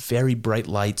always very bright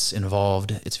lights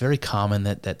involved. It's very common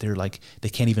that they're like, they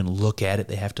can't even look at it.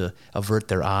 They have to avert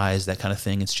their eyes, that kind of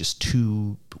thing. It's just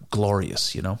too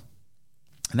glorious, And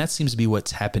that seems to be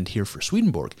what's happened here for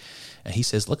Swedenborg. And he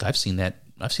says, look, I've seen that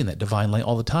divine light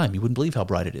all the time. You wouldn't believe how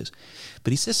bright it is.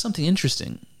 But he says something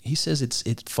interesting. He says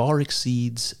it far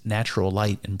exceeds natural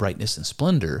light in brightness and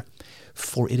splendor,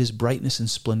 for it is brightness and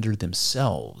splendor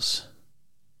themselves.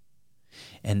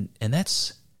 And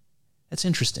that's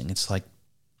interesting. It's like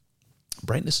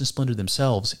brightness and splendor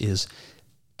themselves is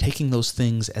taking those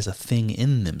things as a thing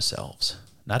in themselves,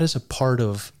 not as a part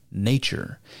of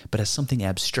nature, but as something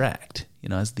abstract,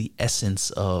 as the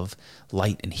essence of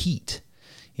light and heat,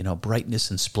 brightness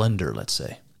and splendor, let's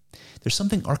say. There's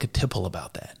something archetypal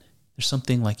about that. There's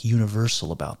something like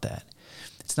universal about that.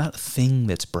 It's not a thing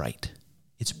that's bright.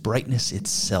 It's brightness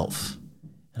itself.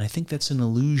 And I think that's an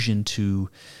allusion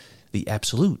to the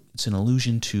absolute. It's an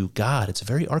allusion to God. It's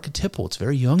very archetypal. It's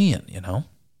very Jungian, Then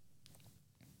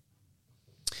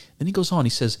he goes on.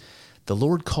 He says, the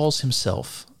Lord calls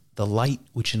himself the light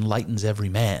which enlightens every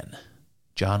man.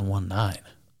 John 1:9.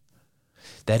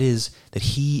 That is, that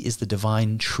he is the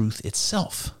divine truth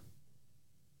itself.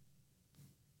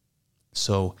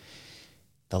 So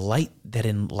the light that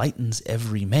enlightens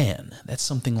every man, that's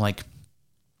something like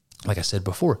I said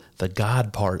before, the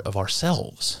God part of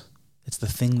ourselves. It's the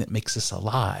thing that makes us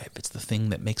alive. It's the thing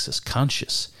that makes us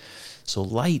conscious. So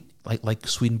light, like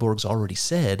Swedenborg's already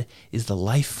said, is the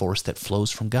life force that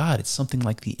flows from God. It's something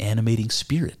like the animating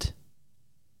spirit.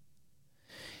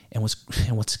 And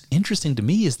what's interesting to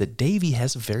me is that Davy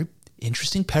has a very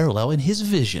interesting parallel in his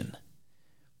vision.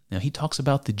 Now, he talks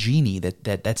about the genie,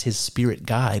 that's his spirit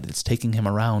guide that's taking him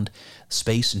around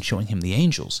space and showing him the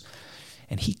angels.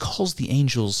 And he calls the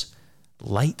angels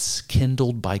lights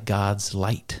kindled by God's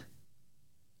light.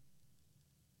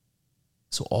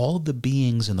 So all of the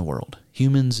beings in the world,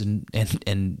 humans and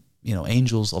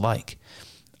angels alike,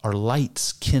 are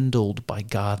lights kindled by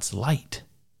God's light.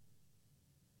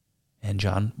 And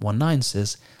John 1:9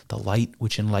 says, the light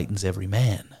which enlightens every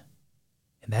man.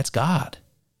 And that's God.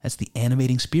 That's the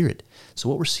animating spirit. So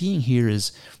what we're seeing here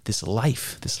is this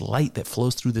life, this light that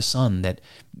flows through the sun that,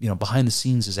 behind the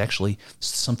scenes is actually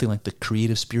something like the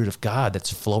creative spirit of God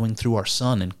that's flowing through our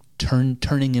sun and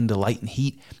turning into light and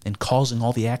heat and causing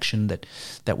all the action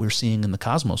that we're seeing in the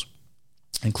cosmos,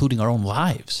 including our own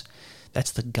lives.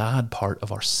 That's the God part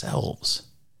of ourselves.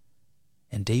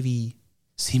 And Davy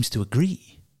seems to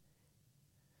agree.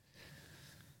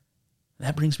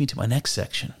 That brings me to my next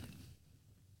section,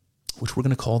 which we're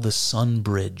going to call the Sun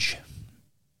Bridge.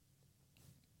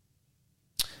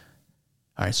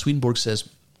 All right, Swedenborg says,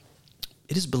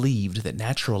 it is believed that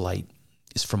natural light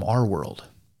is from our world,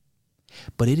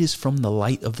 but it is from the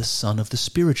light of the sun of the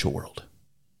spiritual world.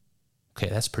 Okay,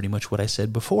 that's pretty much what I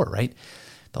said before, right?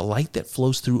 The light that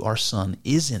flows through our sun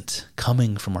isn't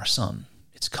coming from our sun.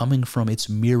 It's coming from its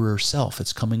mirror self.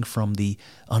 It's coming from the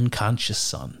unconscious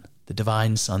sun, the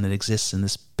divine sun that exists in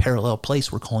this parallel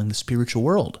place we're calling the spiritual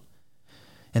world.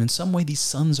 And in some way, these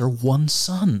suns are one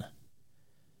sun.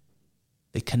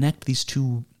 They connect these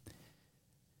two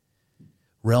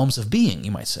realms of being,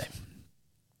 you might say.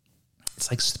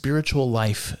 It's like spiritual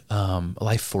life,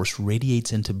 life force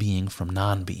radiates into being from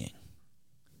non-being.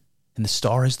 And the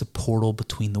star is the portal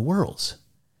between the worlds.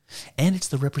 And it's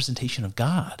the representation of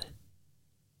God.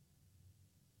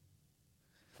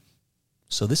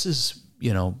 So this is,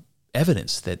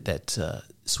 evidence that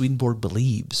Swedenborg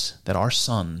believes that our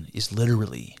sun is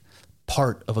literally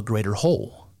part of a greater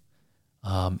whole.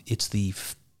 It's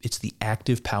the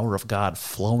active power of God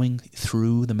flowing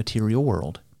through the material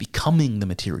world, becoming the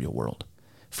material world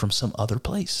from some other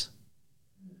place.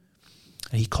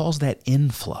 And he calls that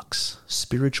influx,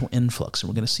 spiritual influx. And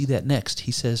we're going to see that next.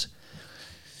 He says,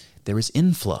 there is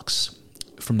influx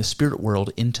from the spirit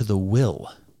world into the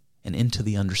will and into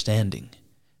the understanding,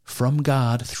 from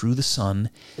God through the Son,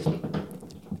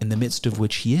 in the midst of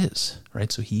which he is,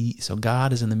 right? So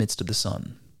God is in the midst of the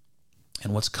Son.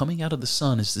 And what's coming out of the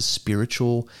Son is this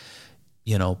spiritual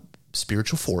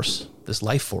force, this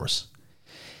life force.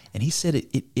 And he said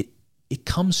it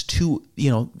comes to,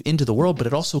 into the world, but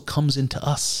it also comes into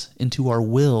us, into our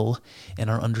will and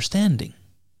our understanding.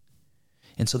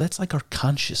 And so that's like our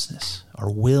consciousness,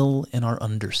 our will and our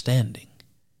understanding.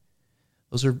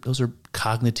 Those are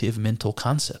cognitive mental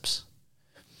concepts.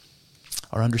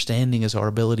 Our understanding is our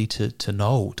ability to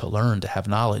know, to learn, to have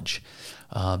knowledge,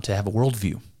 to have a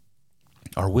worldview.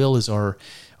 Our will is our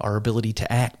ability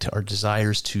to act, our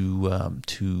desires to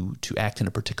act in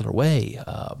a particular way.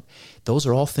 Those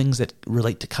are all things that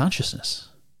relate to consciousness.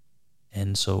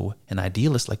 And so an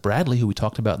idealist like Bradley, who we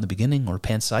talked about in the beginning, or a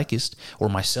panpsychist, or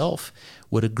myself,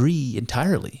 would agree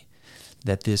entirely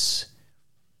that this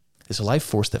is a life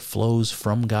force that flows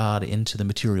from God into the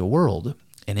material world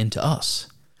and into us.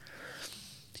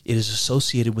 It is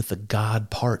associated with the God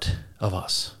part of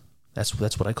us. That's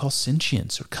what I call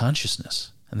sentience or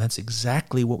consciousness. And that's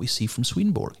exactly what we see from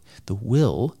Swedenborg, the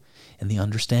will and the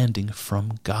understanding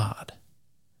from God.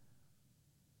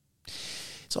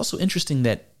 It's also interesting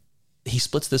that he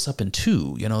splits this up in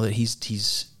two, that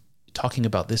he's talking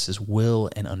about this as will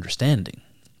and understanding.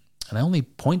 And I only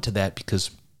point to that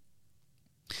because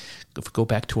if we go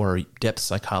back to our depth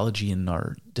psychology and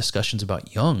our discussions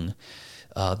about Jung,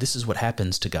 this is what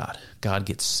happens to God. God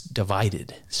gets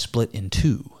divided, split in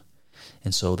two.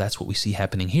 And so that's what we see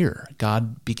happening here.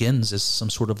 God begins as some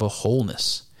sort of a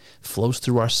wholeness, flows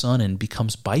through our sun and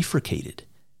becomes bifurcated.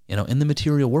 In the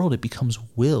material world, it becomes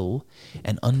will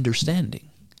and understanding.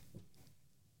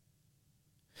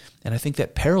 And I think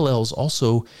that parallels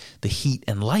also the heat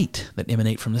and light that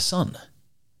emanate from the sun.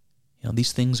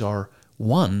 These things are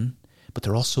one, but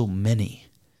they're also many.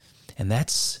 And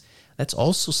that's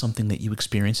also something that you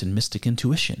experience in mystic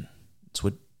intuition. It's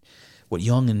what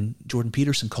Jung and Jordan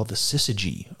Peterson call the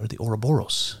syzygy, or the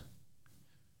Ouroboros.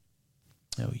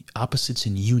 Opposites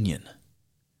in union.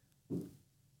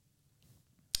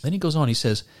 Then he goes on, he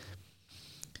says,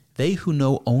 they who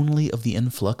know only of the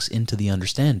influx into the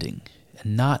understanding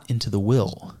and not into the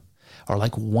will are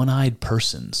like one-eyed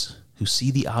persons who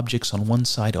see the objects on one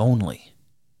side only.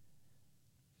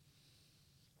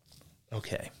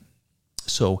 Okay,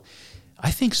 so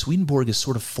I think Swedenborg is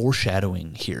sort of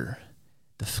foreshadowing here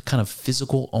the kind of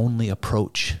physical-only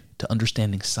approach to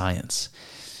understanding science,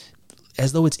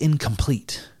 as though it's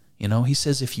incomplete. He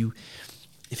says if you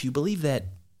believe that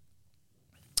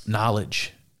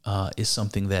knowledge is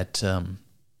something that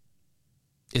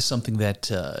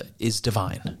is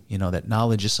divine, that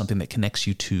knowledge is something that connects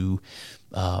you to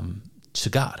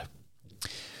God.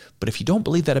 But if you don't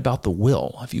believe that about the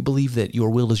will, if you believe that your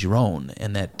will is your own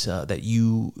and that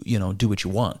you do what you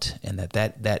want and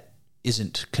that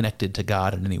isn't connected to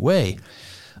God in any way,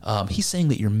 he's saying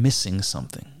that you're missing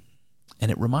something. And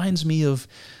it reminds me of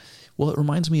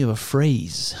a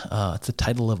phrase. It's the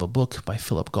title of a book by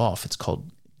Philip Goff. It's called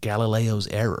Galileo's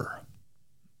Error.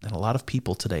 And a lot of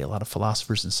people today, a lot of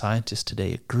philosophers and scientists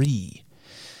today agree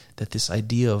that this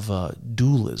idea of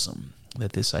dualism,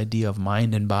 that this idea of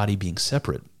mind and body being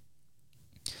separate,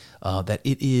 that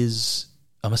it is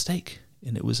a mistake.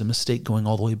 And it was a mistake going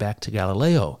all the way back to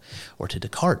Galileo or to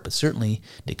Descartes, but certainly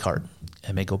Descartes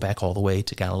may go back all the way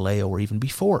to Galileo or even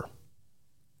before.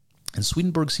 And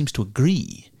Swedenborg seems to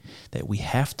agree that we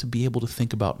have to be able to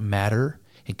think about matter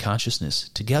and consciousness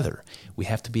together. We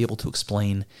have to be able to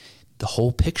explain the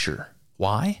whole picture.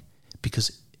 Why?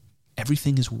 Because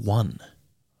everything is one.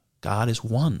 God is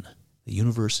one. The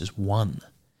universe is one.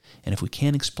 And if we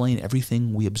can't explain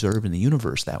everything we observe in the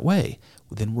universe that way,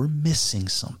 well, then we're missing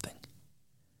something.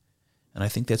 And I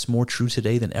think that's more true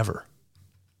today than ever.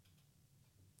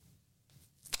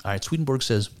 All right, Swedenborg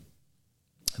says,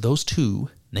 those two,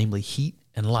 namely heat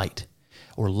and light,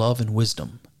 or love and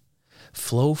wisdom,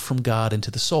 flow from God into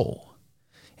the soul,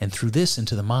 and through this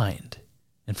into the mind,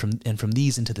 and from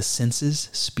these into the senses,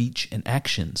 speech, and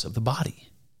actions of the body.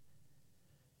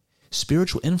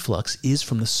 Spiritual influx is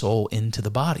from the soul into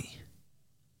the body.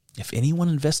 If anyone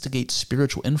investigates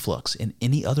spiritual influx in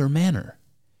any other manner,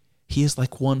 he is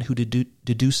like one who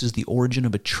deduces the origin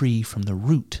of a tree from the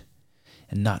root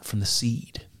and not from the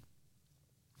seed.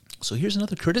 So here's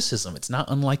another criticism. It's not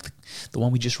unlike the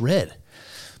one we just read.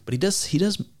 But he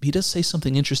does say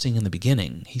something interesting in the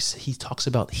beginning. He talks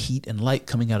about heat and light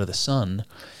coming out of the sun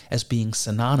as being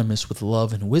synonymous with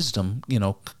love and wisdom,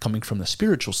 coming from the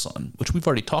spiritual sun, which we've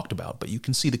already talked about. But you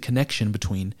can see the connection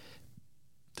between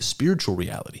the spiritual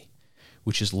reality,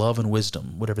 which is love and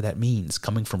wisdom, whatever that means,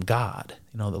 coming from God,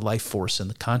 the life force and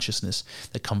the consciousness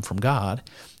that come from God,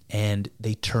 and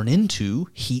they turn into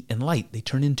heat and light. They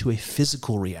turn into a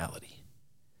physical reality.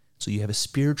 So you have a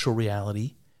spiritual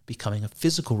reality becoming a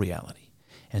physical reality.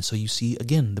 And so you see,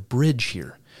 again, the bridge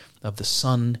here of the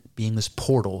sun being this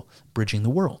portal bridging the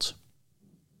worlds.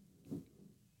 And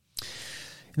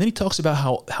then he talks about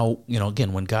how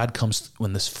again, when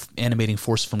this animating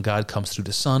force from God comes through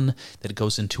the sun, that it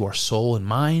goes into our soul and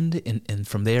mind, and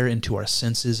from there into our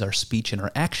senses, our speech, and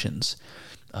our actions.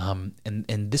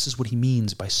 And this is what he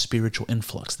means by spiritual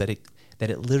influx, that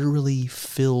it literally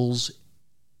fills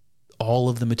all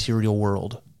of the material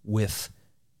world with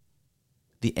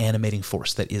the animating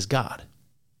force that is God.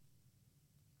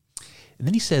 And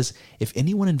then he says, if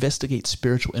anyone investigates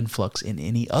spiritual influx in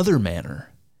any other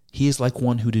manner, he is like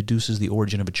one who deduces the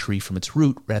origin of a tree from its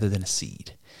root rather than a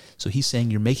seed. So he's saying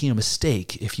you're making a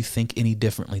mistake if you think any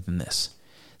differently than this,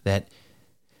 that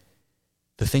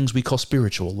the things we call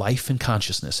spiritual, life and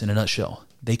consciousness in a nutshell,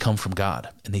 they come from God,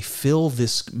 and they fill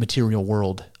this material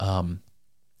world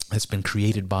that's been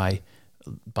created by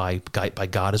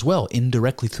God as well,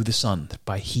 indirectly through the sun,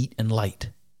 by heat and light.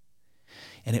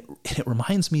 And it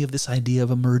reminds me of this idea of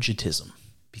emergentism,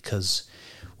 because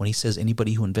when he says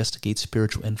anybody who investigates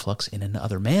spiritual influx in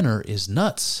another manner is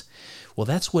nuts, well,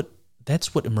 that's what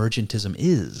emergentism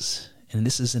is. And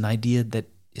this is an idea that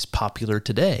is popular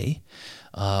today,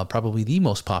 probably the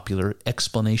most popular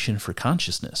explanation for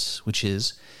consciousness, which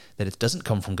is that it doesn't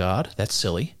come from God. That's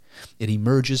silly. It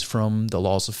emerges from the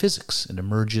laws of physics. It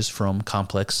emerges from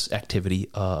complex activity,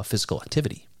 physical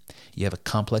activity. You have a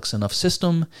complex enough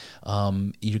system,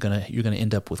 you're gonna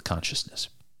end up with consciousness.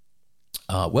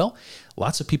 Well,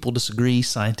 lots of people disagree,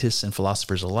 scientists and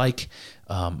philosophers alike.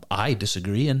 I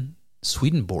disagree, and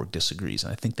Swedenborg disagrees.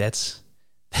 And I think that's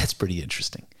pretty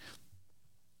interesting.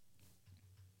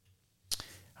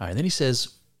 All right, then he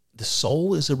says, the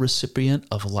soul is a recipient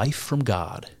of life from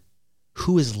God,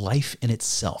 who is life in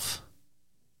itself.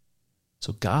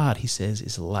 So God, he says,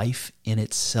 is life in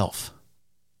itself.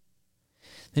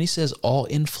 Then he says all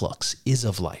influx is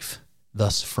of life,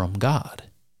 thus from God.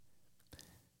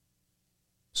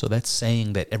 So that's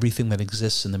saying that everything that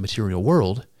exists in the material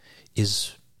world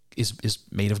is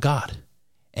made of God.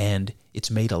 And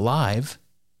it's made alive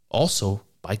also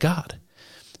by God.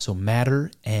 So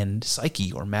matter and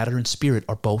psyche, or matter and spirit,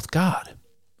 are both God.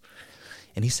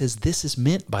 And he says this is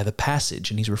meant by the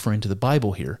passage, and he's referring to the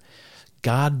Bible here.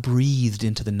 God breathed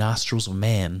into the nostrils of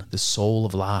man the soul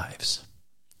of lives,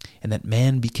 and that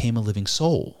man became a living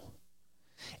soul.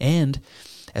 And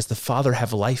as the Father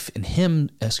hath life in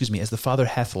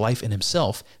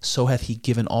himself, so hath he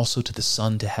given also to the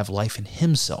Son to have life in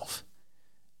himself.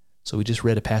 So we just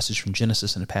read a passage from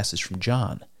Genesis and a passage from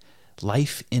John.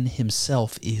 Life in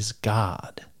himself is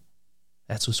God.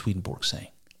 That's what Swedenborg's saying.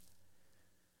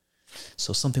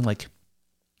 So something like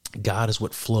God is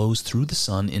what flows through the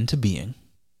sun into being.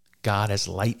 God as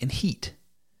light and heat.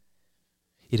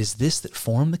 It is this that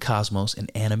forms the cosmos and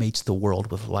animates the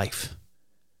world with life.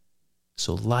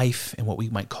 So life, and what we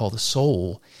might call the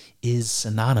soul, is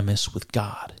synonymous with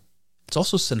God. It's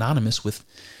also synonymous with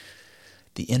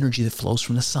the energy that flows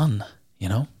from the sun,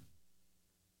 All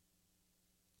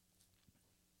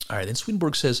right, then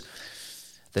Swedenborg says,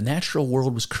 The natural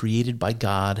world was created by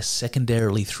God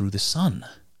secondarily through the Son.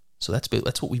 So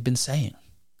that's what we've been saying.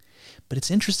 But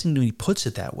it's interesting when he puts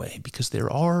it that way, because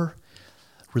there are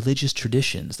religious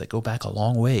traditions that go back a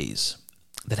long ways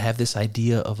that have this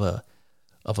idea of a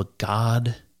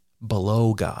God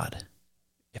below God,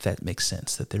 if that makes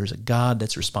sense, that there's a God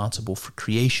that's responsible for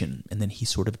creation, and then he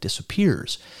sort of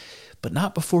disappears, but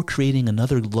not before creating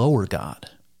another lower God.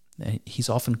 He's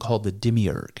often called the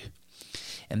demiurge.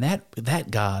 And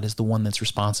that God is the one that's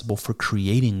responsible for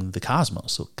creating the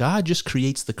cosmos. So God just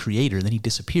creates the creator, and then he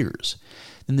disappears.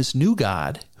 Then this new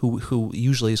God, who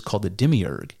usually is called the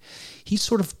demiurge, he's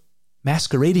sort of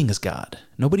masquerading as God.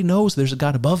 Nobody knows there's a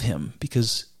God above him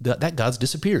because that God's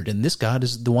disappeared, and this God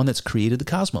is the one that's created the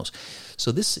cosmos.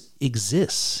 So this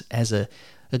exists as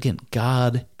again,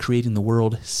 God creating the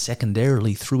world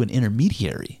secondarily through an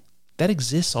intermediary. That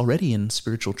exists already in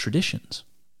spiritual traditions.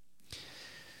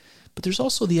 But there's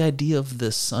also the idea of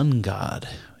the sun god,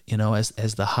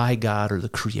 as the high god or the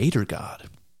creator god.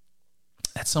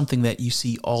 That's something that you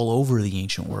see all over the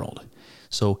ancient world.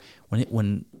 So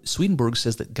when Swedenborg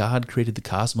says that God created the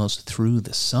cosmos through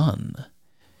the sun,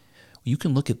 you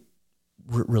can look at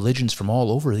religions from all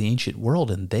over the ancient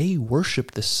world, and they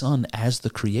worship the sun as the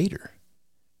creator.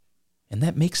 And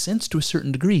that makes sense to a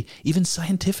certain degree, even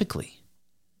scientifically.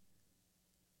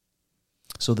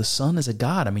 So the sun is a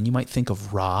god. I mean, you might think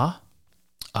of Ra,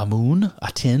 Amun,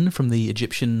 Aten from the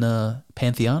Egyptian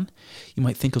pantheon. You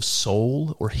might think of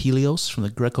Sol or Helios from the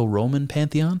Greco-Roman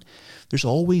pantheon. There's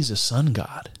always a sun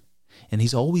god, and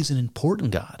he's always an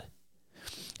important god.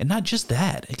 And not just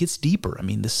that, it gets deeper. I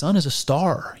mean, the sun is a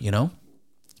star, and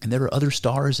there are other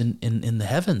stars in the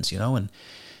heavens, and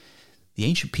the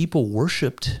ancient people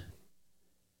worshipped,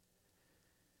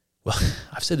 well,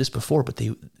 I've said this before, but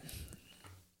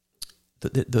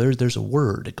there's a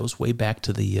word. It goes way back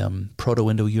to the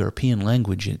Proto-Indo-European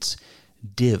language. It's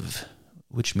div,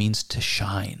 which means to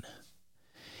shine.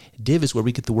 Div is where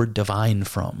we get the word divine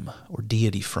from, or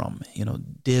deity from.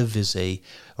 Div is a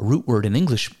root word in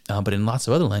English, but in lots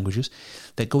of other languages,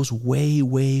 that goes way,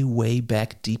 way, way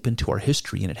back deep into our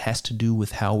history, and it has to do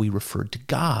with how we referred to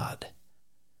God.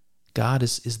 God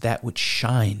is that which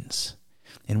shines,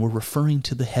 and we're referring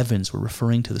to the heavens, we're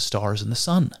referring to the stars and the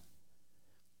sun.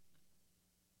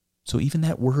 So even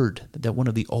that word, that one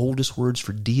of the oldest words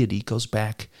for deity, goes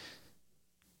back,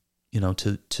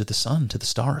 to the sun, to the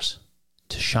stars,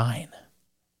 to shine.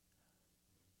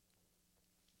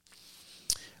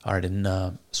 All right,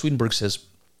 and Swedenborg says,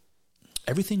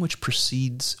 everything which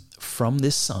proceeds from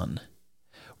this sun,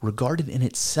 regarded in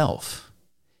itself,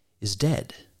 is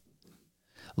dead.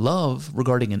 Love,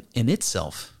 regarding in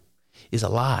itself, is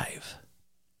alive.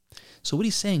 So what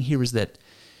he's saying here is that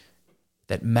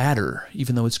matter,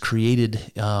 even though it's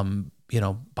created,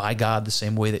 by God the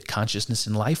same way that consciousness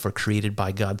and life are created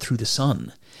by God through the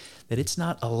sun, that it's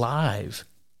not alive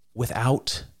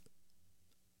without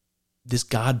this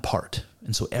God part.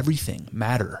 And so everything,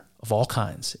 matter of all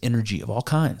kinds, energy of all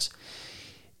kinds,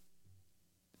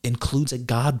 includes a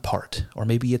God part, or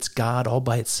maybe it's God all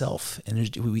by itself. And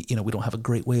we don't have a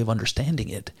great way of understanding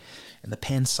it. And the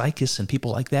panpsychists and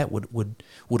people like that would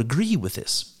agree with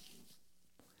this.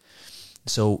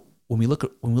 So when we look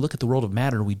at the world of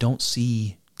matter, we don't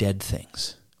see dead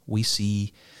things. We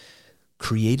see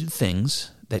created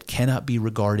things that cannot be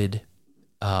regarded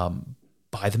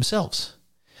by themselves.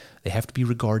 They have to be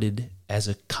regarded as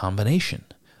a combination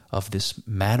of this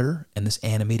matter and this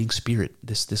animating spirit,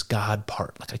 this God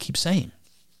part, like I keep saying.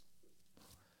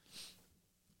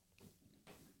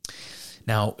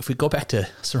 Now, if we go back to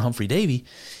Sir Humphrey Davy,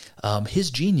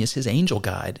 his genius, his angel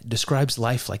guide, describes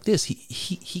life like this.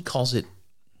 He calls it,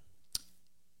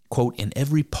 quote, in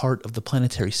every part of the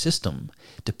planetary system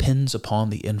depends upon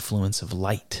the influence of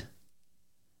light.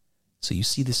 So you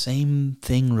see the same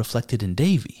thing reflected in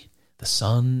Davy, the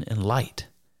sun and light.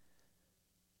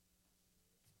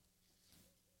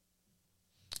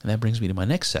 And that brings me to my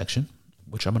next section,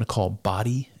 which I'm going to call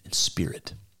body and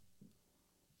spirit.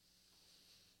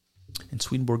 And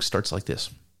Swedenborg starts like this.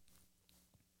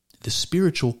 The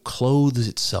spiritual clothes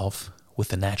itself with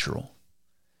the natural,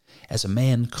 as a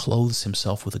man clothes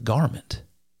himself with a garment.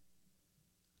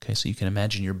 Okay, so you can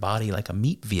imagine your body like a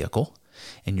meat vehicle,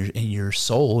 and your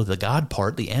soul, the God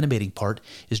part, the animating part,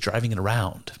 is driving it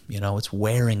around. It's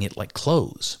wearing it like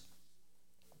clothes.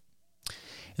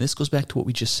 And this goes back to what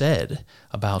we just said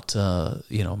about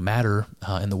matter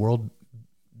in the world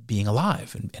being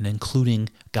alive and including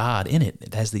God in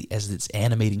it as its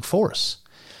animating force.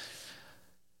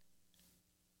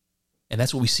 And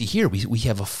that's what we see here. We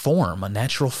have a form, a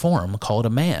natural form, call it a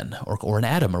man or an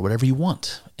atom or whatever you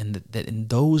want. And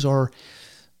those are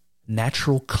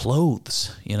natural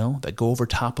clothes, that go over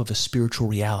top of a spiritual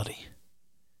reality.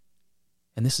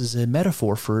 And this is a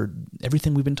metaphor for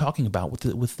everything we've been talking about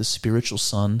with the spiritual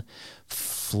sun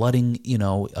flooding,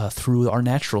 through our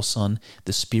natural sun,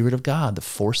 the Spirit of God, the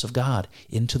force of God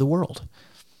into the world.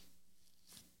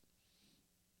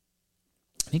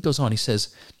 And he goes on, he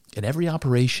says, in every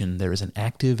operation there is an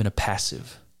active and a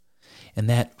passive, and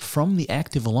that from the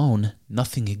active alone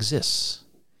nothing exists,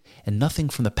 and nothing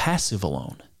from the passive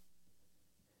alone.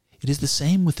 It is the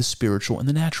same with the spiritual and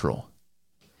the natural.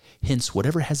 Hence,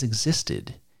 whatever has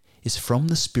existed is from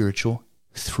the spiritual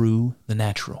through the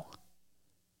natural.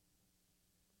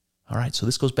 All right, so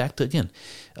this goes back to, again,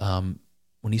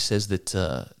 when he says that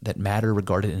that matter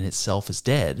regarded in itself is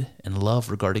dead and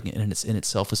love regarding it in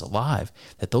itself is alive,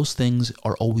 that those things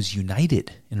are always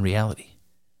united in reality.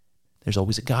 There's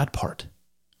always a God part.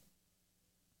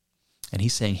 And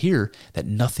he's saying here that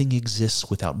nothing exists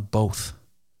without both,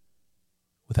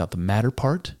 without the matter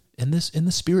part and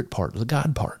the spirit part, the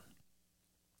God part.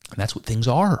 And that's what things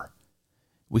are.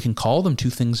 We can call them two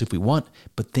things if we want,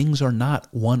 but things are not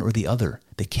one or the other.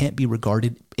 They can't be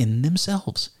regarded in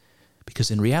themselves,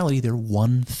 because in reality they're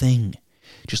one thing,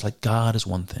 just like God is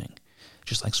one thing,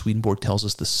 just like Swedenborg tells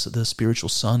us the spiritual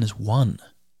sun is one.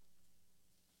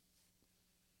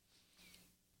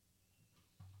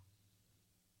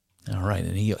 All right,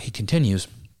 and he continues,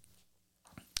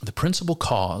 the principal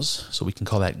cause, so we can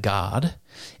call that God,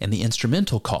 and the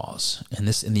instrumental cause, and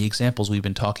this in the examples we've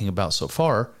been talking about so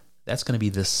far, that's going to be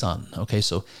the sun. Okay,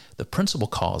 so the principal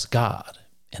cause, God,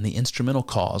 and the instrumental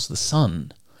cause, the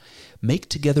sun, make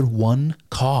together one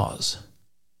cause.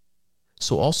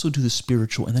 So also do the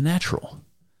spiritual and the natural.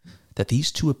 That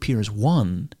these two appear as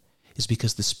one is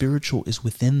because the spiritual is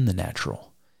within the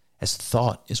natural, as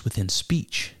thought is within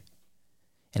speech,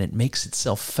 and it makes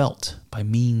itself felt by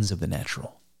means of the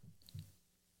natural.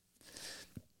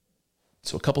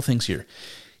 So a couple things here.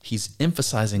 He's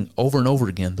emphasizing over and over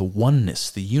again the oneness,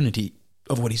 the unity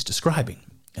of what he's describing.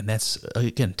 And that's,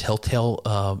 again,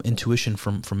 telltale intuition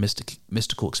from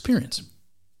mystical experience.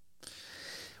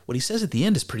 What he says at the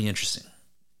end is pretty interesting.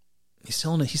 He's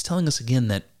telling us again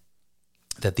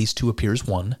that these two appear as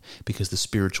one because the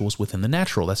spiritual is within the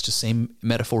natural. That's the same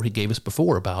metaphor he gave us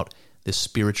before about this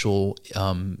spiritual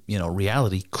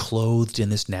reality clothed in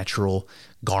this natural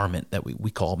garment that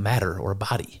we call matter or a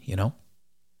body,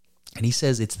 And he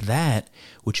says it's that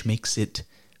which makes it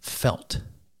felt.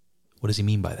 What does he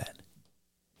mean by that?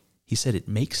 He said it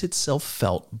makes itself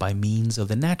felt by means of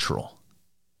the natural.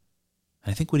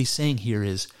 And I think what he's saying here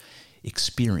is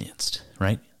experienced,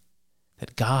 right?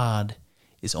 That God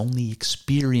is only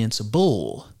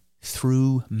experienceable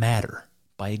through matter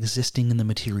by existing in the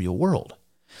material world.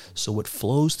 So what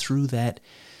flows through that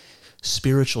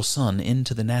spiritual sun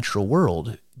into the natural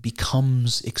world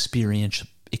becomes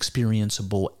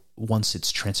experienceable once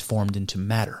it's transformed into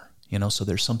matter. So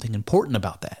there's something important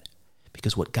about that.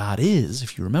 Because what God is,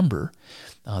 if you remember,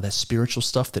 that spiritual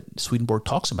stuff that Swedenborg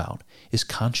talks about is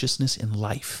consciousness in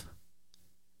life.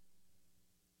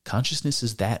 Consciousness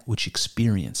is that which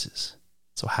experiences.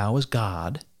 So how is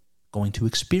God going to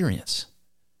experience?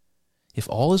 If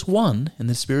all is one in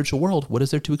the spiritual world, what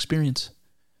is there to experience?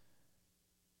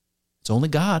 It's only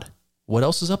God. What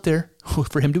else is up there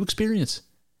for him to experience?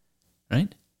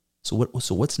 Right? So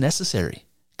what's necessary?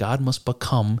 God must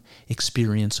become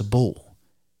experienceable.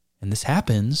 And this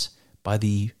happens by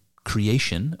the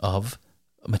creation of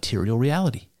a material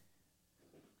reality.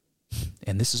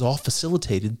 And this is all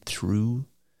facilitated through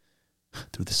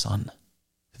the sun,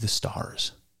 through the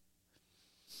stars.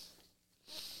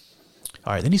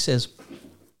 All right, then he says,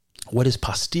 what is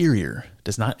posterior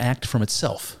does not act from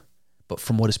itself, but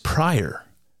from what is prior,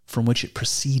 from which it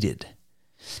proceeded.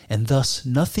 And thus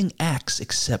nothing acts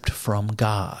except from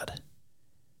God.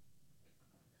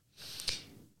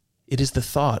 It is the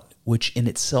thought which in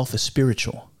itself is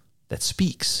spiritual that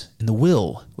speaks, and the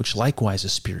will which likewise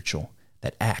is spiritual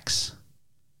that acts.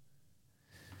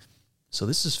 So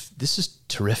this is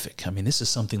terrific. I mean, this is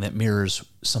something that mirrors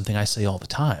something I say all the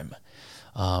time.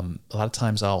 A lot of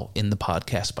times I'll end the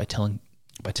podcast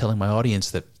by telling my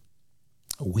audience that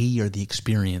we are the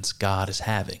experience God is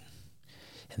having.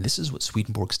 And this is what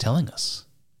Swedenborg's telling us.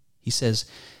 He says,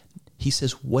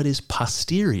 what is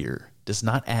posterior does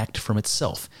not act from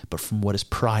itself, but from what is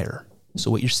prior. So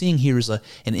what you're seeing here is an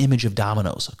image of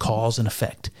dominoes, a cause and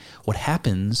effect. What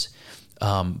happens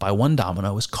by one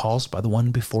domino is caused by the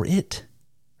one before it,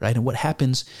 right? And what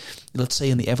happens, let's say,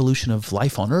 in the evolution of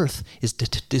life on Earth is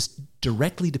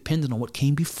directly dependent on what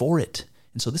came before it.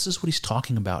 And so this is what he's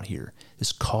talking about here,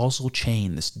 this causal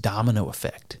chain, this domino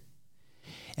effect.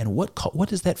 And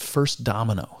what is that first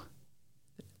domino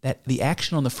that the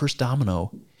action on the first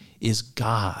domino is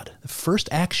God. The first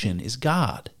action is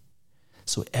God.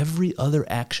 So every other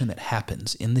action that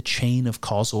happens in the chain of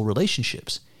causal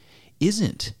relationships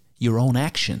isn't your own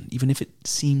action, even if it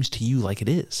seems to you like it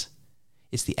is.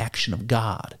 It's the action of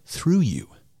God through you.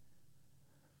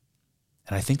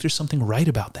 And I think there's something right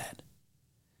about that.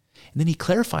 And then he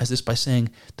clarifies this by saying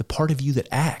the part of you that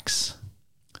acts,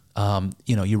 in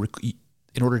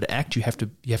order to act, you have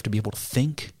to be able to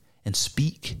think and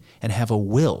speak and have a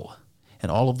will.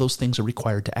 And all of those things are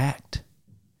required to act.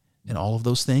 And all of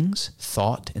those things,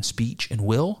 thought and speech and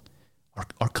will,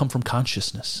 are come from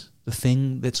consciousness. The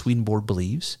thing that Swedenborg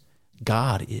believes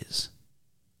God is.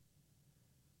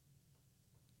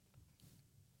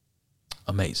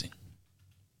 Amazing.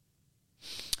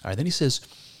 All right, then he says,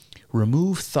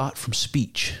 remove thought from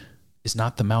speech. Is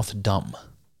not the mouth dumb?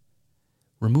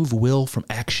 Remove will from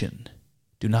action.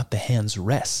 Do not the hands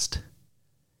rest?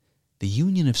 The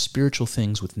union of spiritual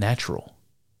things with natural,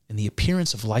 and the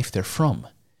appearance of life therefrom,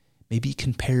 may be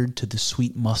compared to the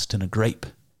sweet must in a grape,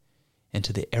 and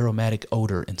to the aromatic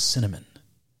odor in cinnamon.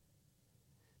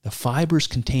 The fibers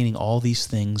containing all these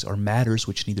things are matters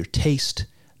which neither taste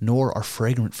nor are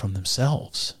fragrant from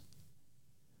themselves.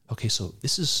 Okay, so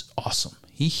this is awesome.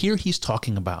 Here he's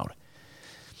talking about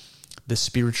the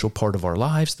spiritual part of our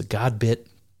lives, the God bit.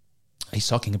 He's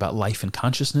talking about life and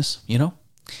consciousness,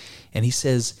 And he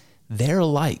says, they're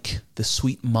like the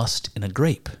sweet must in a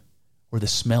grape or the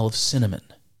smell of cinnamon.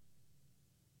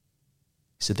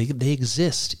 He said they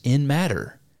exist in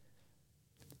matter,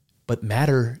 but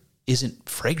matter isn't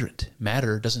fragrant.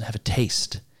 Matter doesn't have a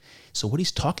taste. So what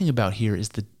he's talking about here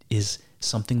is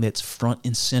something that's front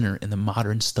and center in the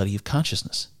modern study of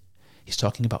consciousness. He's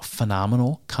talking about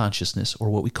phenomenal consciousness, or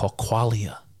what we call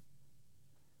qualia.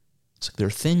 So there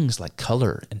are things like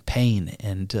color and pain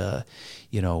and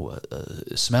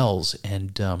smells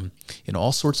and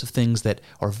all sorts of things that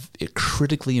are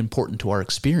critically important to our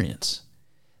experience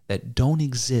that don't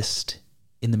exist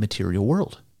in the material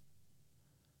world.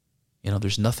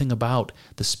 There's nothing about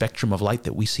the spectrum of light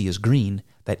that we see as green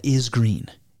that is green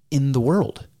in the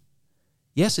world.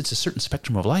 Yes, it's a certain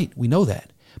spectrum of light. We know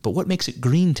that. But what makes it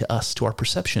green to us, to our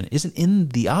perception, isn't in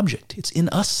the object. It's in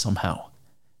us somehow.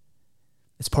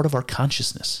 It's part of our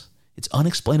consciousness. It's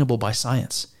unexplainable by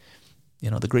science.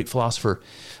 The great philosopher,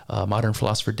 modern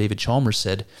philosopher David Chalmers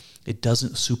said, it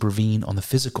doesn't supervene on the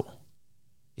physical.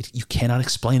 You cannot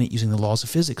explain it using the laws of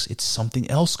physics. It's something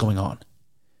else going on.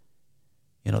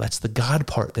 That's the God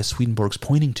part that Swedenborg's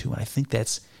pointing to, and I think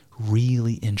that's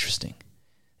really interesting.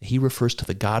 He refers to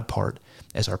the God part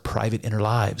as our private inner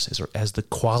lives, as the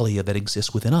qualia that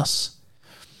exists within us.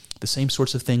 The same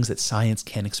sorts of things that science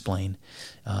can't explain,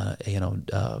 none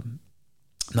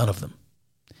of them.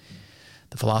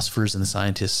 The philosophers and the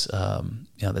scientists,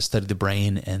 that study the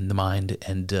brain and the mind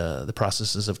and the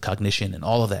processes of cognition and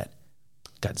all of that,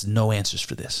 God's no answers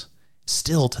for this.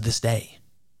 Still to this day.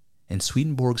 And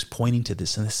Swedenborg's pointing to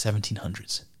this in the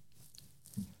 1700s.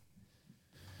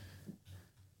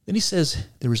 Then he says,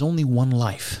 there is only one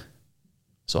life.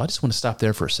 So I just want to stop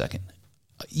there for a second.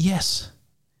 Yes.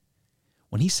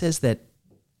 When he says that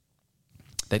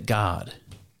God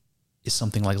is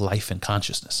something like life and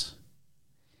consciousness,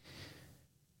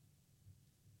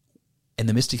 and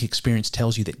the mystic experience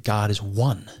tells you that God is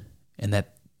one, and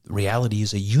that reality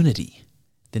is a unity,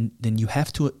 then you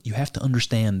have to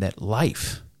understand that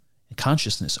life and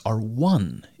consciousness are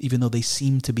one, even though they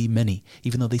seem to be many,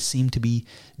 even though they seem to be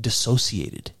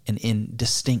dissociated and in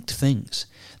distinct things.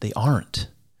 They aren't.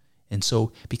 And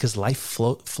so, because life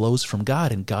flows from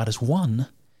God and God is one,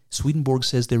 Swedenborg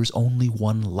says there is only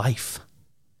one life.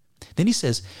 Then he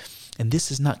says, and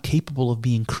this is not capable of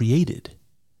being created,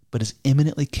 but is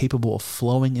eminently capable of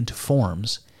flowing into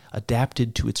forms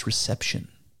adapted to its reception.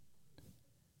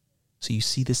 So you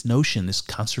see this notion, this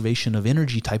conservation of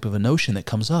energy type of a notion that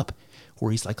comes up,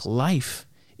 where he's like, life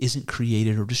isn't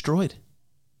created or destroyed.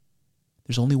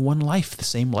 There's only one life, the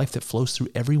same life that flows through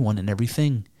everyone and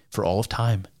everything for all of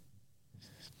time.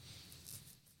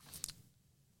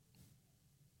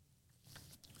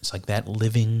 It's like that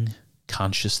living,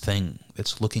 conscious thing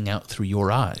that's looking out through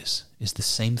your eyes is the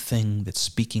same thing that's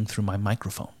speaking through my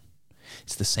microphone.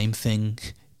 It's the same thing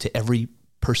to every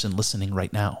person listening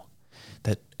right now.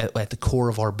 That at the core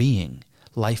of our being,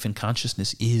 life and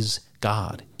consciousness is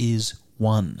God, is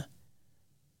one.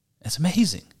 It's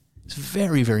amazing. It's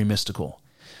very, very mystical.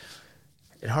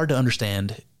 It's hard to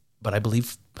understand, but I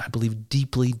believe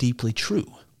deeply, deeply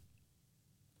true.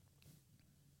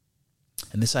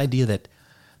 And this idea that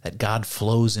God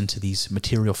flows into these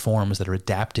material forms that are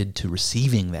adapted to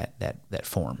receiving that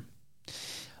form,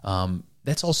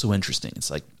 that's also interesting. It's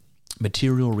like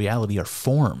material reality are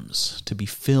forms to be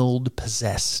filled,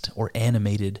 possessed, or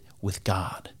animated with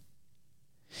God,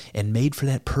 and made for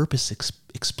that purpose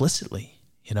explicitly,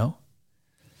 you know?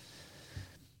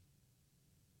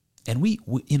 And we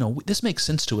this makes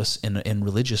sense to us in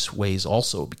religious ways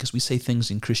also, because we say things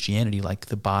in Christianity like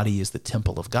the body is the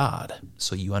temple of God.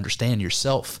 So you understand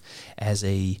yourself as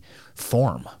a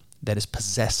form that is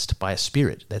possessed by a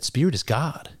spirit. That spirit is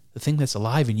God. The thing that's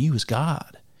alive in you is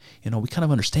God. You know, we kind of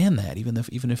understand that, even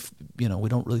if we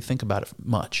don't really think about it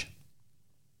much.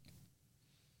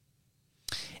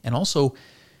 And also,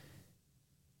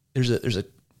 there's a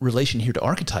relation here to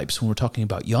archetypes when we're talking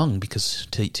about Jung, because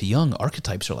to Jung,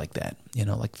 archetypes are like that. You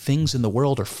know, like things in the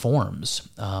world are forms.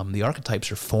 The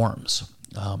archetypes are forms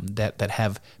that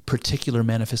have particular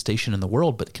manifestation in the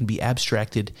world, but can be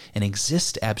abstracted and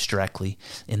exist abstractly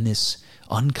in this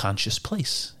unconscious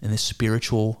place, in this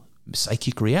spiritual,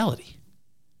 psychic reality.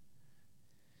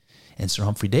 And Sir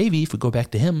Humphrey Davy, if we go back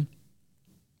to him,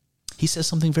 he says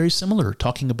something very similar,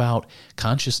 talking about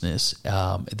consciousness,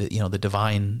 the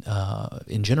divine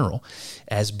in general,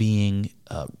 as being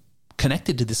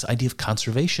connected to this idea of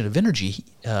conservation of energy.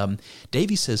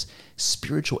 Davy says,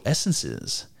 spiritual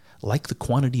essences, like the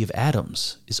quantity of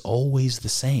atoms, is always the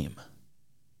same.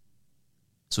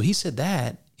 So he said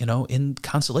that, in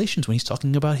Constellations when he's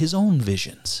talking about his own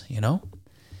visions,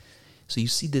 So you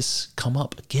see this come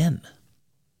up again.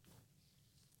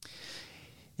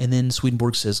 And then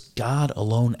Swedenborg says, God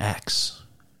alone acts,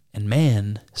 and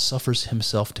man suffers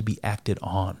himself to be acted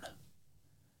on.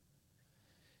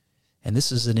 And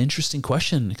this is an interesting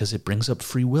question because it brings up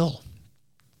free will.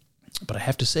 But I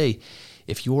have to say,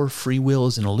 if your free will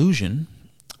is an illusion,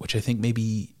 which I think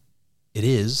maybe it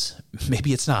is,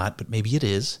 maybe it's not, but maybe it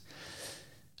is,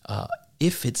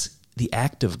 if it's the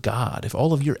act of God, if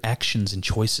all of your actions and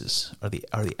choices are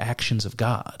the actions of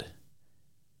God,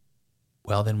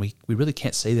 well, then we really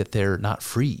can't say that they're not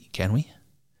free, can we?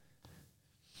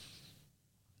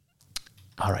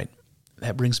 All right.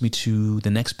 That brings me to the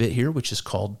next bit here, which is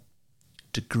called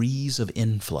degrees of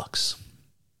influx.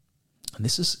 And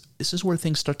this is where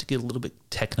things start to get a little bit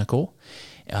technical.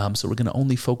 So we're going to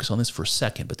only focus on this for a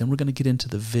second, but then we're going to get into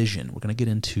the vision. We're going to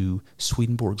get into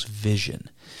Swedenborg's vision.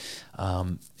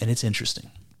 And it's interesting.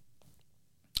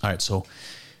 All right, so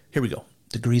here we go.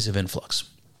 Degrees of influx.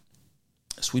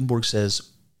 Swedenborg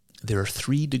says there are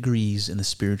 3 degrees in the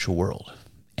spiritual world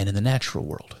and in the natural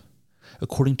world,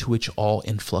 according to which all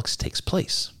influx takes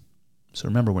place. So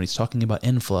remember, when he's talking about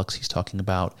influx, he's talking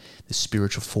about the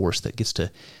spiritual force that gets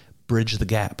to bridge the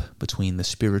gap between the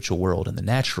spiritual world and the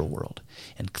natural world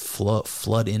and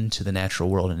flood into the natural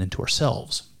world and into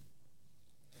ourselves.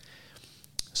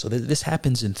 So this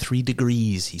happens in 3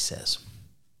 degrees, he says.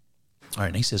 All right,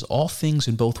 and he says, all things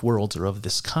in both worlds are of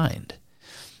this kind.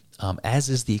 As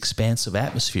is the expanse of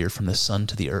atmosphere from the sun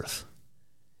to the earth.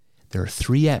 There are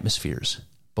 3 atmospheres,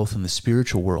 both in the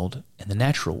spiritual world and the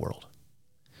natural world.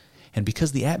 And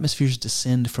because the atmospheres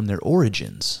descend from their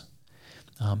origins,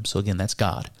 so again, that's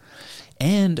God,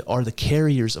 and are the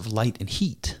carriers of light and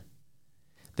heat,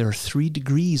 there are 3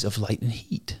 degrees of light and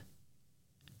heat.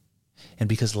 And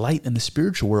because light in the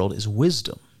spiritual world is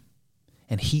wisdom,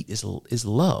 and heat is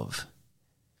love,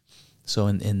 so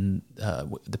in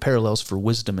the parallels for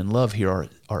wisdom and love here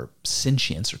are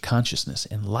sentience or consciousness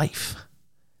and life.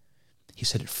 He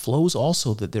said it flows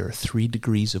also that there are 3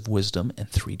 degrees of wisdom and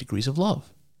 3 degrees of love,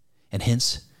 and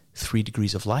hence 3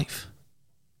 degrees of life.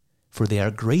 For they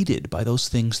are graded by those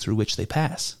things through which they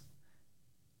pass.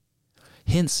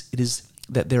 Hence it is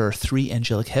that there are 3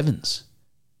 angelic heavens.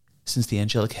 Since the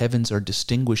angelic heavens are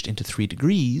distinguished into 3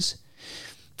 degrees,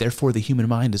 therefore the human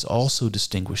mind is also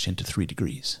distinguished into 3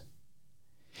 degrees.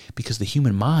 Because the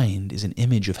human mind is an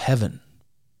image of heaven.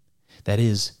 That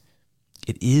is,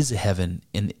 it is a heaven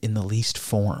in the least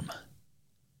form.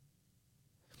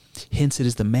 Hence it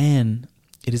is that man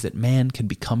can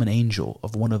become an angel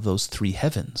of one of those 3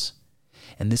 heavens,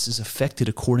 and this is effected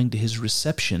according to his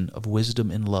reception of wisdom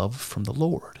and love from the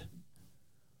Lord.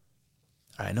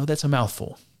 I know that's a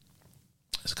mouthful.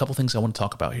 There's a couple things I want to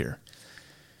talk about here.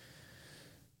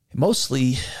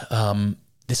 Mostly,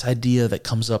 this idea that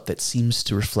comes up that seems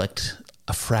to reflect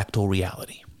a fractal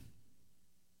reality.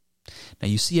 Now,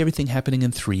 you see everything happening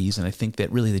in 3s, and I think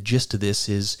that really the gist of this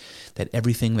is that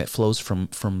everything that flows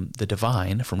from the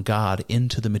divine, from God,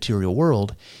 into the material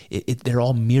world, they're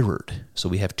all mirrored. So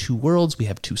we have 2 worlds, we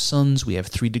have 2 suns, we have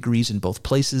 3 degrees in both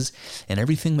places, and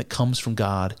everything that comes from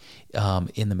God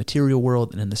in the material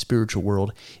world and in the spiritual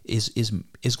world is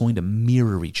going to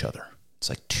mirror each other. It's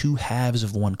like 2 halves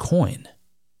of one coin.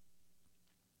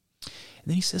 And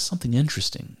then he says something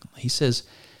interesting. He says,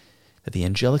 that the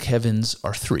angelic heavens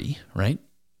are three, right?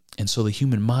 And so the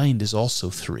human mind is also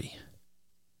three,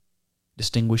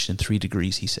 distinguished in 3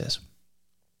 degrees, he says.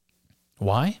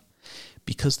 Why?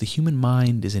 Because the human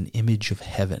mind is an image of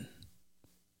heaven.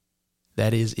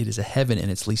 That is, it is a heaven in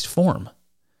its least form.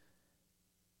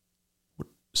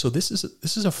 So this is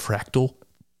a fractal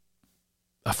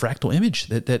image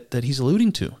that he's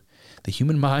alluding to. The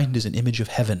human mind is an image of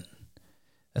heaven.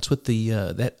 That's what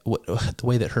the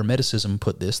way that Hermeticism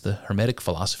put this, the Hermetic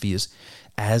philosophy, is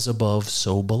as above,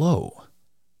 so below.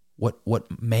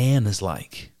 What man is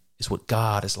like is what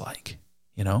God is like.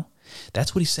 You know,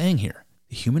 that's what he's saying here.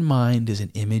 The human mind is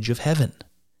an image of heaven.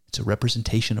 It's a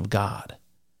representation of God.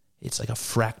 It's like a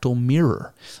fractal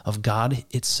mirror of God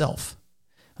itself.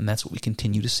 And that's what we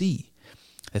continue to see.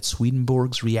 That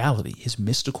Swedenborg's reality, his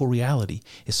mystical reality,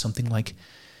 is something like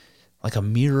a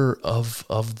mirror of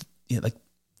you know,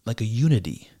 like a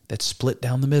unity that's split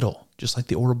down the middle, just like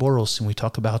the Ouroboros. And we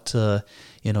talk about our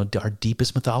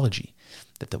deepest mythology,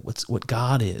 that what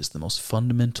God is, the most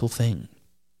fundamental thing,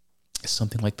 is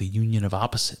something like the union of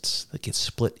opposites that gets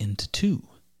split into two.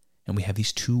 And we have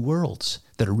these two worlds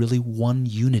that are really one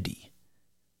unity.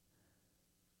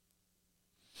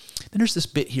 Then there's this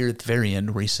bit here at the very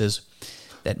end where he says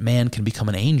that man can become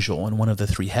an angel in one of the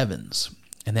 3 heavens,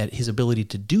 and that his ability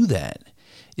to do that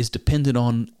is dependent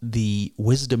on the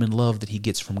wisdom and love that he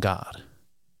gets from God.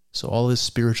 So all this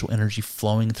spiritual energy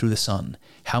flowing through the Son,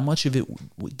 how much of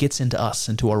it gets into us,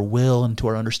 into our will, into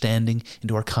our understanding,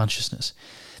 into our consciousness,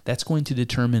 that's going to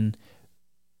determine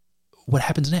what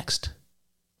happens next.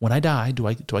 When I die, do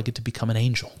I get to become an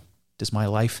angel? Does my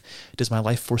life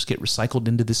force get recycled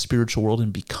into this spiritual world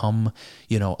and become,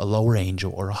 a lower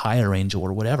angel or a higher angel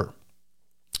or whatever?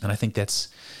 And I think that's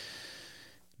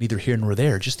neither here nor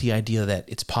there. Just the idea that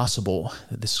it's possible,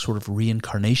 this sort of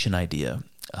reincarnation idea,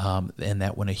 and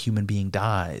that when a human being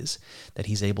dies, that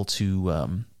he's able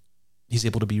to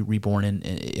be reborn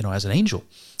as an angel.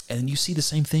 And you see the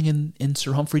same thing in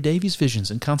Sir Humphrey Davy's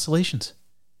visions and constellations.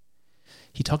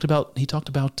 He talked about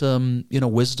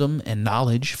wisdom and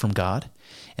knowledge from God,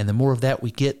 and the more of that we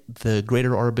get, the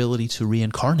greater our ability to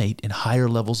reincarnate in higher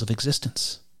levels of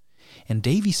existence. And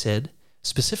Davy said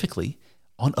specifically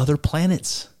on other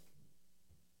planets.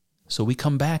 So we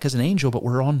come back as an angel, but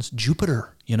we're on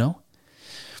Jupiter,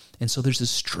 And so there's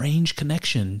this strange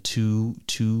connection to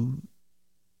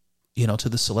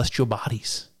the celestial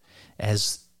bodies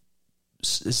as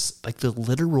like the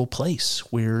literal place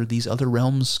where these other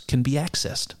realms can be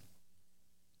accessed.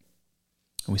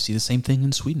 And we see the same thing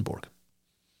in Swedenborg.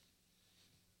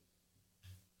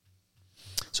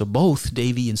 So both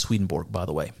Davy and Swedenborg, by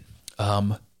the way,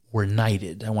 were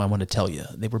knighted. I want to tell you,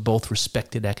 they were both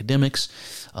respected academics.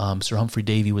 Sir Humphrey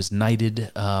Davy was knighted.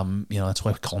 That's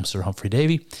why we call him Sir Humphrey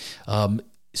Davy.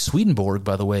 Swedenborg,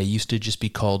 by the way, used to just be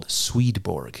called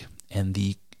Swedenborg, and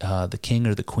the king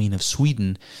or the queen of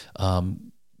Sweden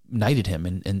knighted him,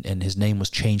 and his name was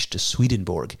changed to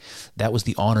Swedenborg. That was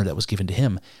the honor that was given to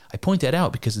him. I point that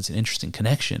out because it's an interesting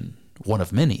connection, one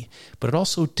of many, but it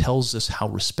also tells us how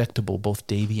respectable both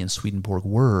Davy and Swedenborg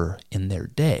were in their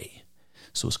day.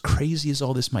 So as crazy as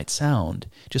all this might sound,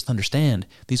 just understand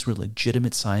these were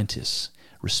legitimate scientists,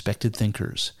 respected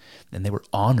thinkers, and they were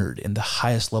honored in the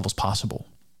highest levels possible.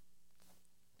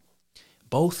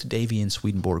 Both Davy and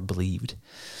Swedenborg believed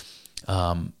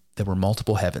there were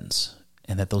multiple heavens,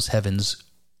 and that those heavens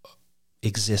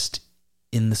exist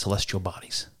in the celestial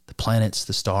bodies, the planets,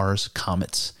 the stars,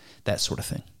 comets, that sort of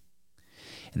thing.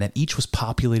 And that each was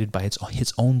populated by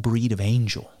its own breed of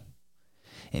angel.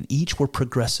 And each were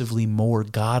progressively more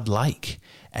God-like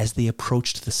as they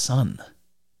approached the sun.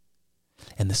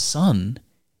 And the sun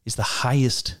is the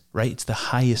highest, right? It's the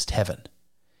highest heaven.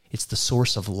 It's the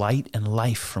source of light and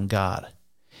life from God.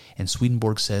 And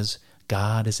Swedenborg says,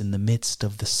 God is in the midst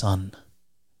of the sun.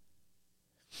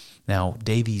 Now,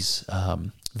 Davy's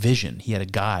vision, he had a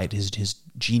guide, his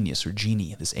genius or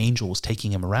genie, this angel was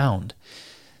taking him around.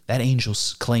 That angel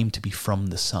claimed to be from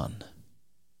the sun.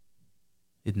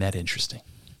 Isn't that interesting?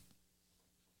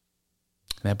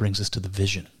 And that brings us to the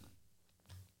vision.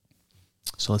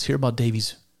 So let's hear about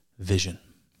Davy's vision.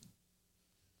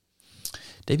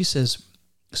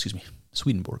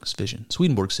 Swedenborg's vision.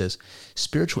 Swedenborg says,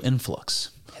 spiritual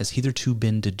influx has hitherto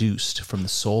been deduced from the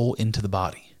soul into the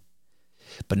body,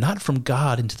 but not from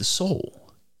God into the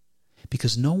soul,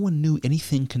 because no one knew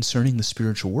anything concerning the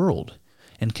spiritual world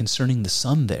and concerning the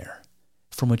sun there,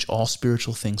 from which all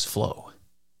spiritual things flow.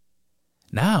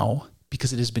 Now,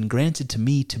 because it has been granted to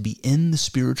me to be in the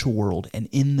spiritual world and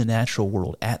in the natural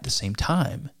world at the same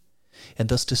time, and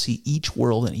thus to see each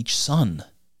world and each sun,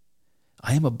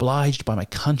 I am obliged by my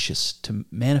conscience to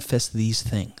manifest these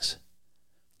things,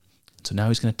 So now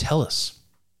he's going to tell us.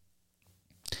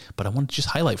 But I want to just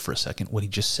highlight for a second what he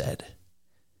just said.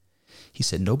 He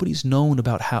said, nobody's known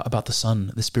about the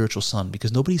Son, the spiritual Son,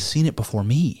 because nobody's seen it before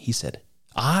me. He said,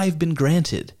 I've been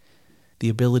granted the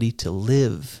ability to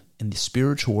live in the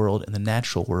spiritual world and the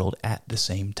natural world at the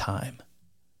same time,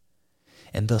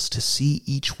 and thus to see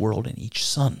each world and each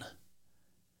Son.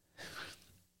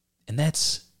 And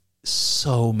that's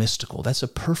so mystical. That's a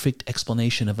perfect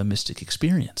explanation of a mystic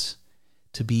experience.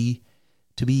 To be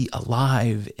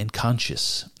alive and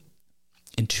conscious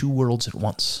in two worlds at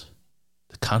once,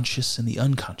 the conscious and the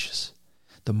unconscious,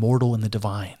 the mortal and the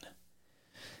divine.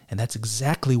 And that's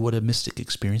exactly what a mystic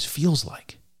experience feels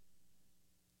like.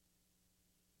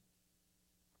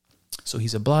 So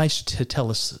he's obliged to tell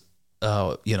us,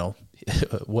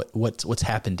 what's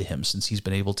happened to him since he's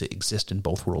been able to exist in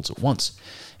both worlds at once.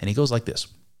 And he goes like this.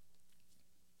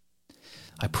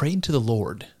 I prayed to the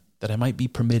Lord that I might be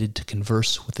permitted to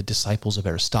converse with the disciples of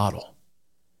Aristotle,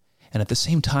 and at the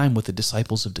same time with the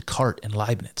disciples of Descartes and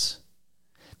Leibniz,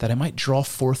 that I might draw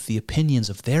forth the opinions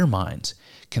of their minds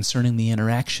concerning the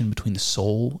interaction between the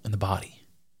soul and the body.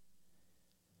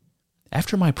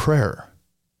 After my prayer,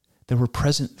 there were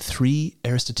present 3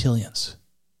 Aristotelians,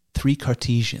 3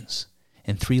 Cartesians,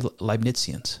 and 3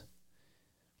 Leibnizians,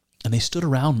 and they stood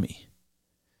around me.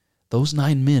 Those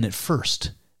 9 men at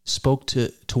first spoke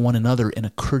to one another in a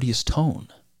courteous tone,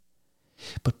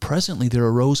 but presently there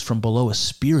arose from below a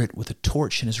spirit with a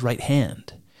torch in his right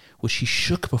hand, which he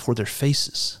shook before their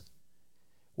faces,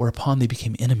 whereupon they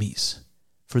became enemies,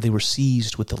 for they were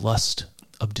seized with the lust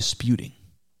of disputing.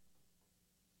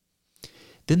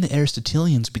 Then the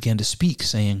Aristotelians began to speak,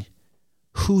 saying,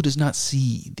 who does not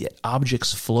see that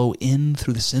objects flow in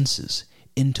through the senses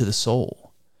into the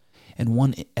soul,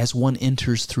 and as one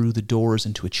enters through the doors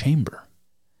into a chamber,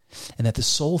 and that the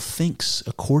soul thinks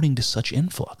according to such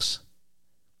influx?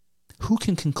 Who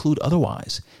can conclude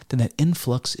otherwise than that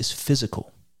influx is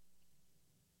physical?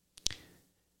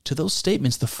 To those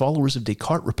statements, the followers of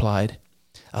Descartes replied,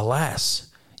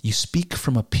 alas, you speak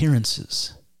from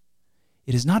appearances.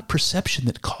 It is not perception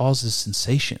that causes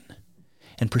sensation,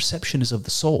 and perception is of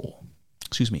the soul.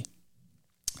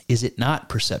 Is it not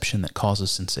perception that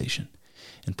causes sensation,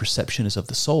 and perception is of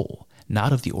the soul,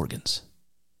 not of the organs?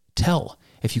 Tell,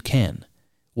 if you can,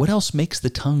 what else makes the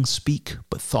tongue speak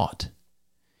but thought?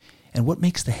 And what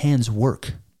makes the hands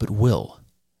work but will?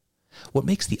 What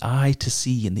makes the eye to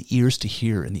see and the ears to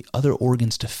hear and the other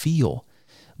organs to feel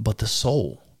but the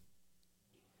soul?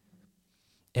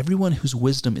 Everyone whose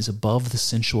wisdom is above the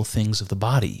sensual things of the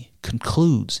body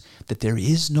concludes that there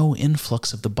is no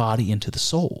influx of the body into the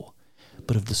soul,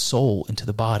 but of the soul into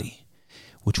the body,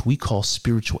 which we call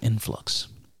spiritual influx.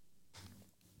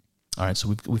 All right,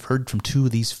 so we've heard from 2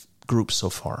 of these groups so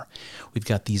far. We've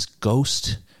got these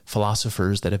ghost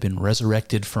philosophers that have been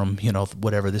resurrected from,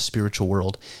 whatever, this spiritual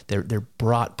world. They're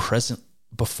brought present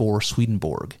before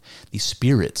Swedenborg. These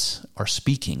spirits are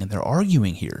speaking, and they're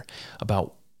arguing here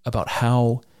about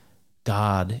how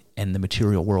God and the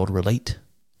material world relate,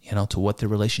 to what their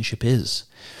relationship is.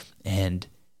 And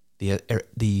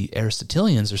the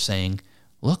Aristotelians are saying,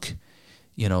 look,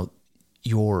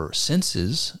 your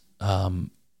senses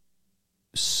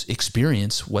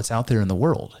experience what's out there in the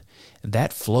world. And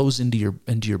that flows into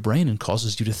your brain and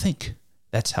causes you to think.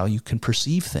 That's how you can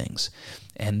perceive things.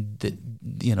 And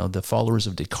the followers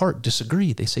of Descartes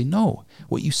disagree. They say, no,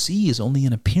 what you see is only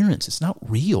an appearance. It's not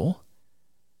real.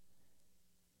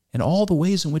 And all the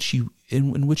ways in which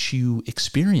you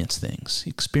experience things,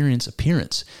 experience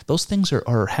appearance, those things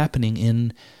are happening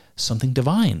in something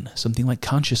divine, something like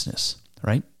consciousness,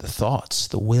 right? The thoughts,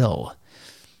 the will,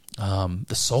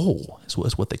 the soul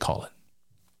is what they call it.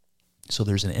 So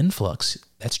there's an influx,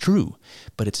 that's true,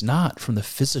 but it's not from the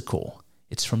physical,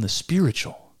 it's from the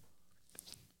spiritual.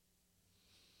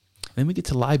 Then we get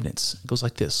to Leibniz. It goes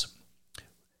like this.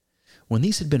 When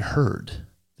these had been heard,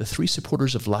 the 3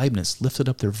 supporters of Leibniz lifted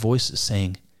up their voices,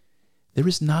 saying, there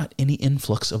is not any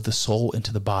influx of the soul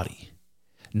into the body,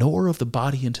 nor of the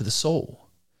body into the soul,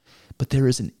 but there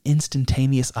is an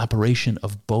instantaneous operation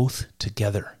of both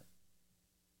together.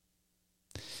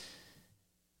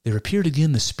 There appeared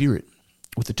again the spirit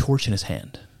with the torch in his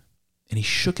hand, and he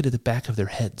shook it at the back of their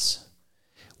heads,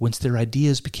 whence their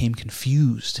ideas became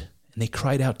confused, and they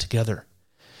cried out together,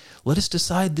 let us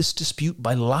decide this dispute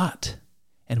by lot,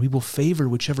 and we will favor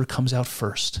whichever comes out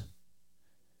first.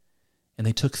 And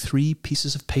they took 3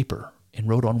 pieces of paper and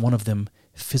wrote on one of them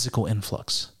physical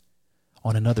influx,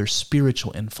 on another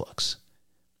spiritual influx,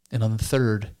 and on the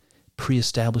third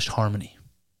pre-established harmony.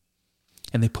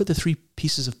 And they put the 3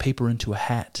 pieces of paper into a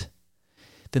hat.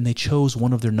 Then they chose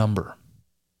one of their number,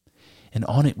 and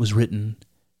on it was written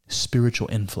spiritual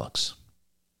influx.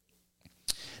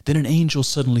 Then an angel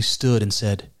suddenly stood and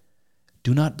said,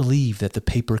 "Do not believe that the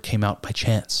paper came out by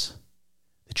chance.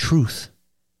 The truth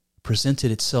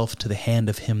presented itself to the hand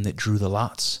of him that drew the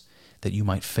lots, that you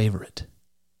might favor it."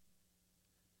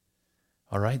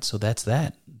 All right, so that's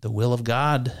that. The will of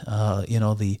God,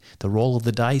 the roll of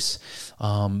the dice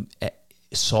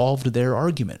solved their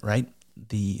argument, right?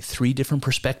 The three different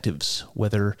perspectives,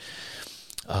 whether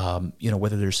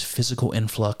there's physical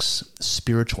influx,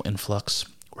 spiritual influx,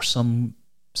 or some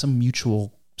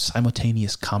mutual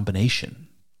simultaneous combination.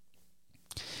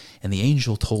 And the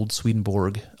angel told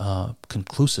Swedenborg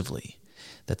conclusively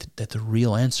that the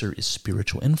real answer is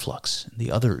spiritual influx. And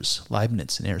the others,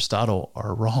 Leibniz and Aristotle,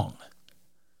 are wrong.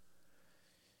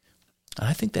 And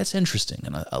I think that's interesting,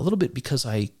 and a little bit because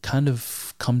I kind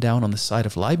of come down on the side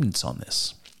of Leibniz on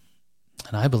this.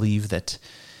 And I believe that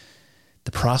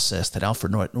the process that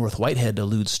Alfred North Whitehead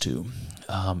alludes to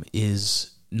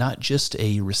is not just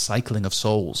a recycling of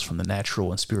souls from the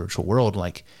natural and spiritual world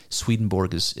like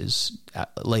Swedenborg is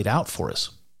laid out for us,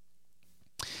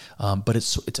 but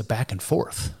it's a back and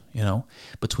forth,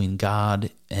 between God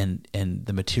and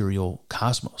the material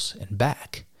cosmos and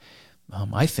back.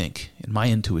 I think, and my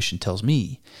intuition tells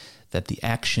me, that the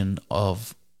action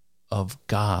of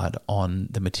God on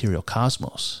the material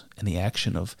cosmos and the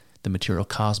action of the material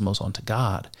cosmos onto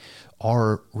God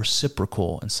are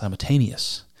reciprocal and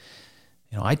simultaneous.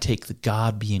 I take the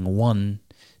God being one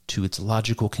to its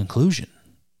logical conclusion,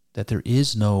 that there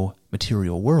is no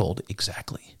material world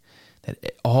exactly,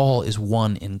 that all is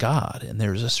one in God, and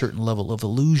there is a certain level of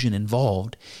illusion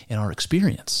involved in our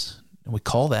experience. And we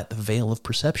call that the veil of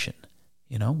perception.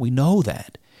 We know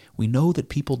that. We know that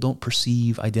people don't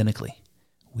perceive identically.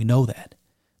 We know that.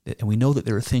 And we know that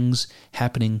there are things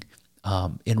happening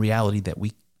in reality that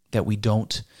we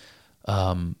don't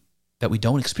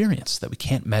experience, that we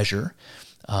can't measure.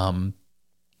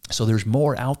 So there's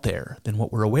more out there than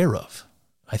what we're aware of.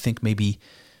 I think maybe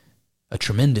a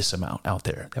tremendous amount out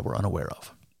there that we're unaware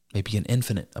of, maybe an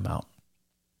infinite amount.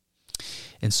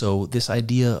 And so this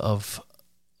idea of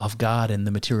God and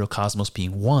the material cosmos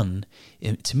being one,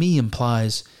 to me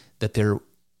implies that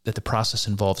the process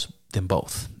involves them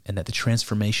both, and that the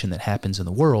transformation that happens in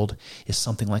the world is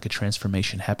something like a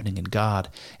transformation happening in God,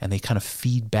 and they kind of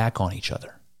feed back on each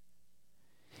other.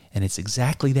 And it's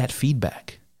exactly that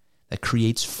feedback that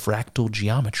creates fractal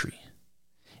geometry.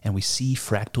 And we see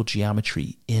fractal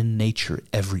geometry in nature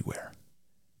everywhere,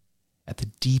 at the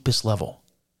deepest level.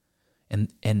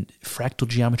 And fractal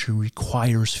geometry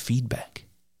requires feedback.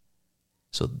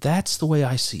 So that's the way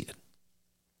I see it.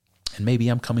 And maybe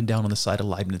I'm coming down on the side of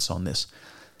Leibniz on this.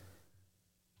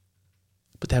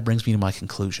 But that brings me to my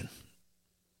conclusion.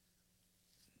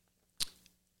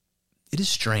 It is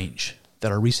strange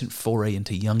that our recent foray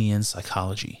into Jungian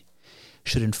psychology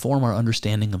should inform our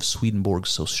understanding of Swedenborg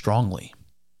so strongly.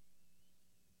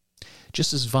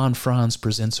 Just as von Franz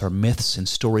presents our myths and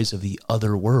stories of the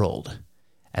other world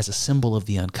as a symbol of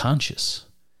the unconscious,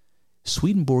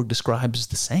 Swedenborg describes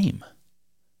the same.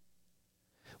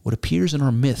 What appears in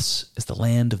our myths as the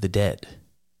land of the dead,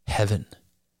 heaven,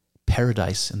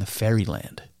 paradise, and the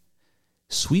fairyland,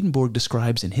 Swedenborg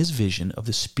describes in his vision of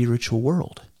the spiritual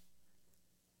world.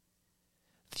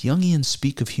 The Jungians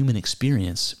speak of human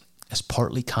experience as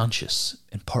partly conscious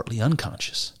and partly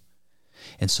unconscious.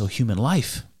 And so human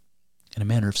life, in a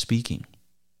manner of speaking,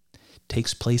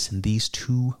 takes place in these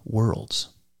two worlds.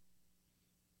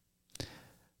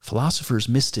 Philosophers,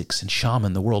 mystics, and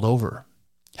shamans the world over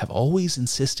have always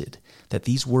insisted that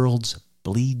these worlds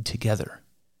bleed together,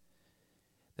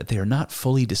 that they are not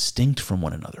fully distinct from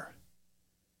one another.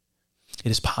 It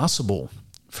is possible,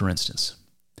 for instance,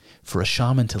 for a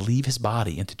shaman to leave his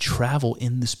body and to travel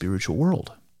in the spiritual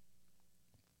world.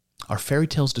 Our fairy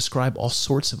tales describe all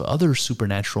sorts of other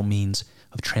supernatural means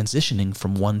of transitioning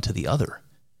from one to the other.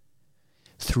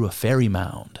 Through a fairy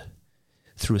mound,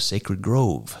 through a sacred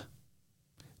grove,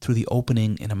 through the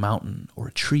opening in a mountain or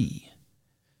a tree,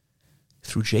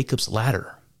 through Jacob's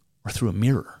ladder, or through a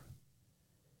mirror.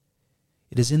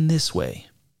 It is in this way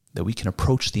that we can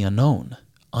approach the unknown,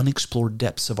 unexplored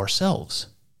depths of ourselves.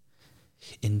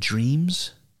 In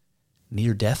dreams,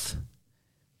 near death,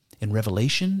 in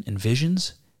revelation and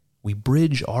visions, we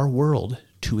bridge our world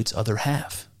to its other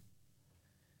half.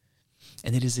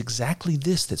 And it is exactly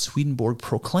this that Swedenborg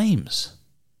proclaims.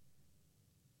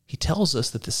 He tells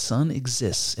us that the sun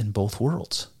exists in both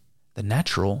worlds, the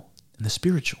natural and the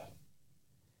spiritual.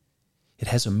 It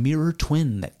has a mirror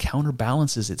twin that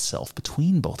counterbalances itself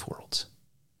between both worlds.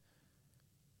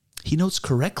 He notes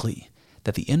correctly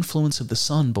that the influence of the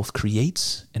sun both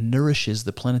creates and nourishes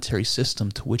the planetary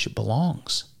system to which it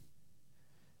belongs.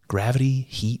 gravity,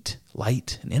 heat,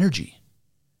 light, and energy.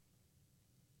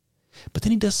 But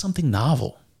then he does something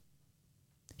novel.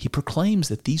 He proclaims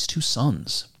that these two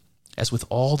suns, as with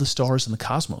all the stars in the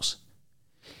cosmos,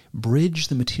 bridge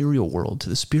the material world to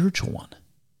the spiritual one.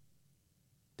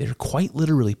 They are quite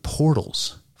literally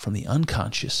portals from the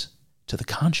unconscious to the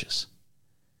conscious.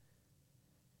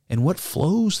 And what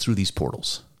flows through these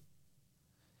portals,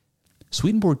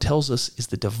 Swedenborg tells us, is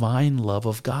the divine love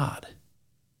of God,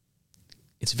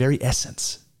 its very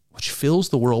essence, which fills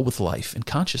the world with life and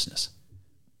consciousness.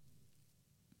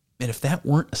 And if that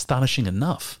weren't astonishing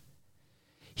enough,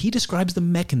 he describes the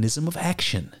mechanism of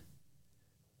action.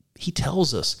 He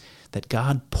tells us that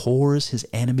God pours his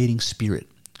animating spirit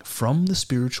from the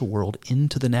spiritual world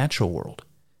into the natural world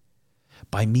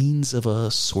by means of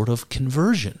a sort of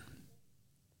conversion.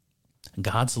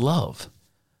 God's love,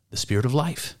 the spirit of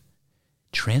life,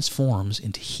 transforms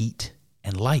into heat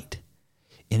and light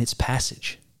in its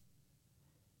passage.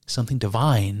 Something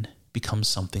divine becomes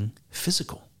something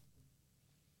physical.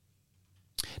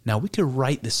 Now, we could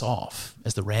write this off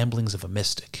as the ramblings of a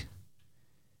mystic.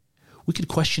 We could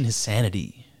question his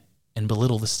sanity and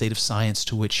belittle the state of science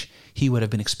to which he would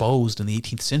have been exposed in the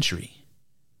 18th century.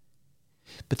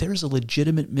 But there is a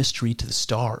legitimate mystery to the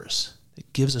stars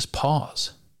that gives us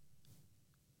pause.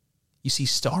 You see,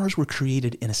 stars were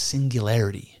created in a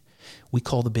singularity we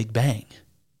call the Big Bang.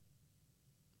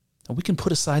 Now, we can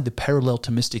put aside the parallel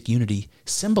Thomistic unity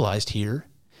symbolized here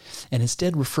and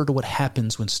instead refer to what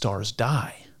happens when stars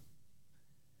die.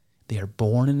 They are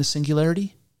born in a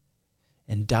singularity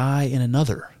and die in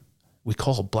another we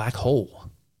call a black hole.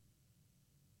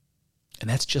 And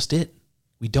that's just it.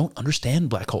 We don't understand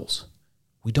black holes.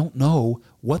 We don't know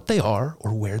what they are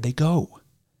or where they go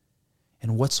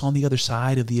and what's on the other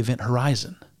side of the event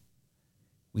horizon.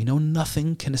 We know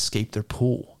nothing can escape their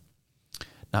pull.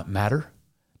 Not matter,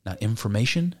 not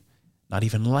information, not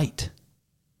even light.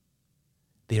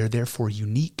 They are therefore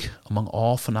unique among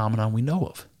all phenomena we know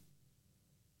of.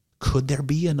 Could there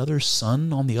be another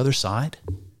sun on the other side?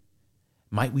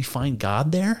 Might we find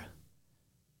God there?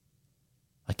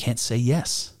 I can't say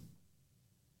yes,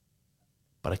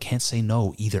 but I can't say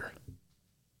no either.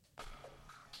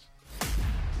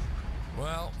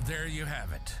 Well, there you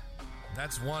have it.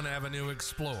 That's one avenue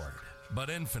explored, but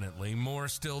infinitely more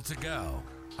still to go.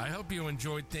 I hope you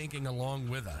enjoyed thinking along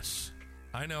with us.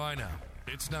 I know.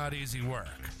 It's not easy work.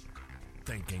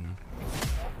 Thinking.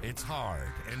 It's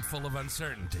hard and full of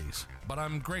uncertainties, but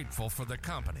I'm grateful for the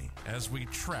company as we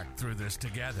trek through this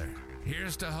together.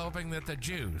 Here's to hoping that the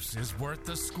juice is worth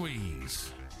the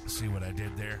squeeze. See what I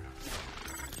did there?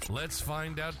 Let's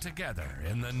find out together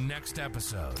in the next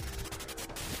episode.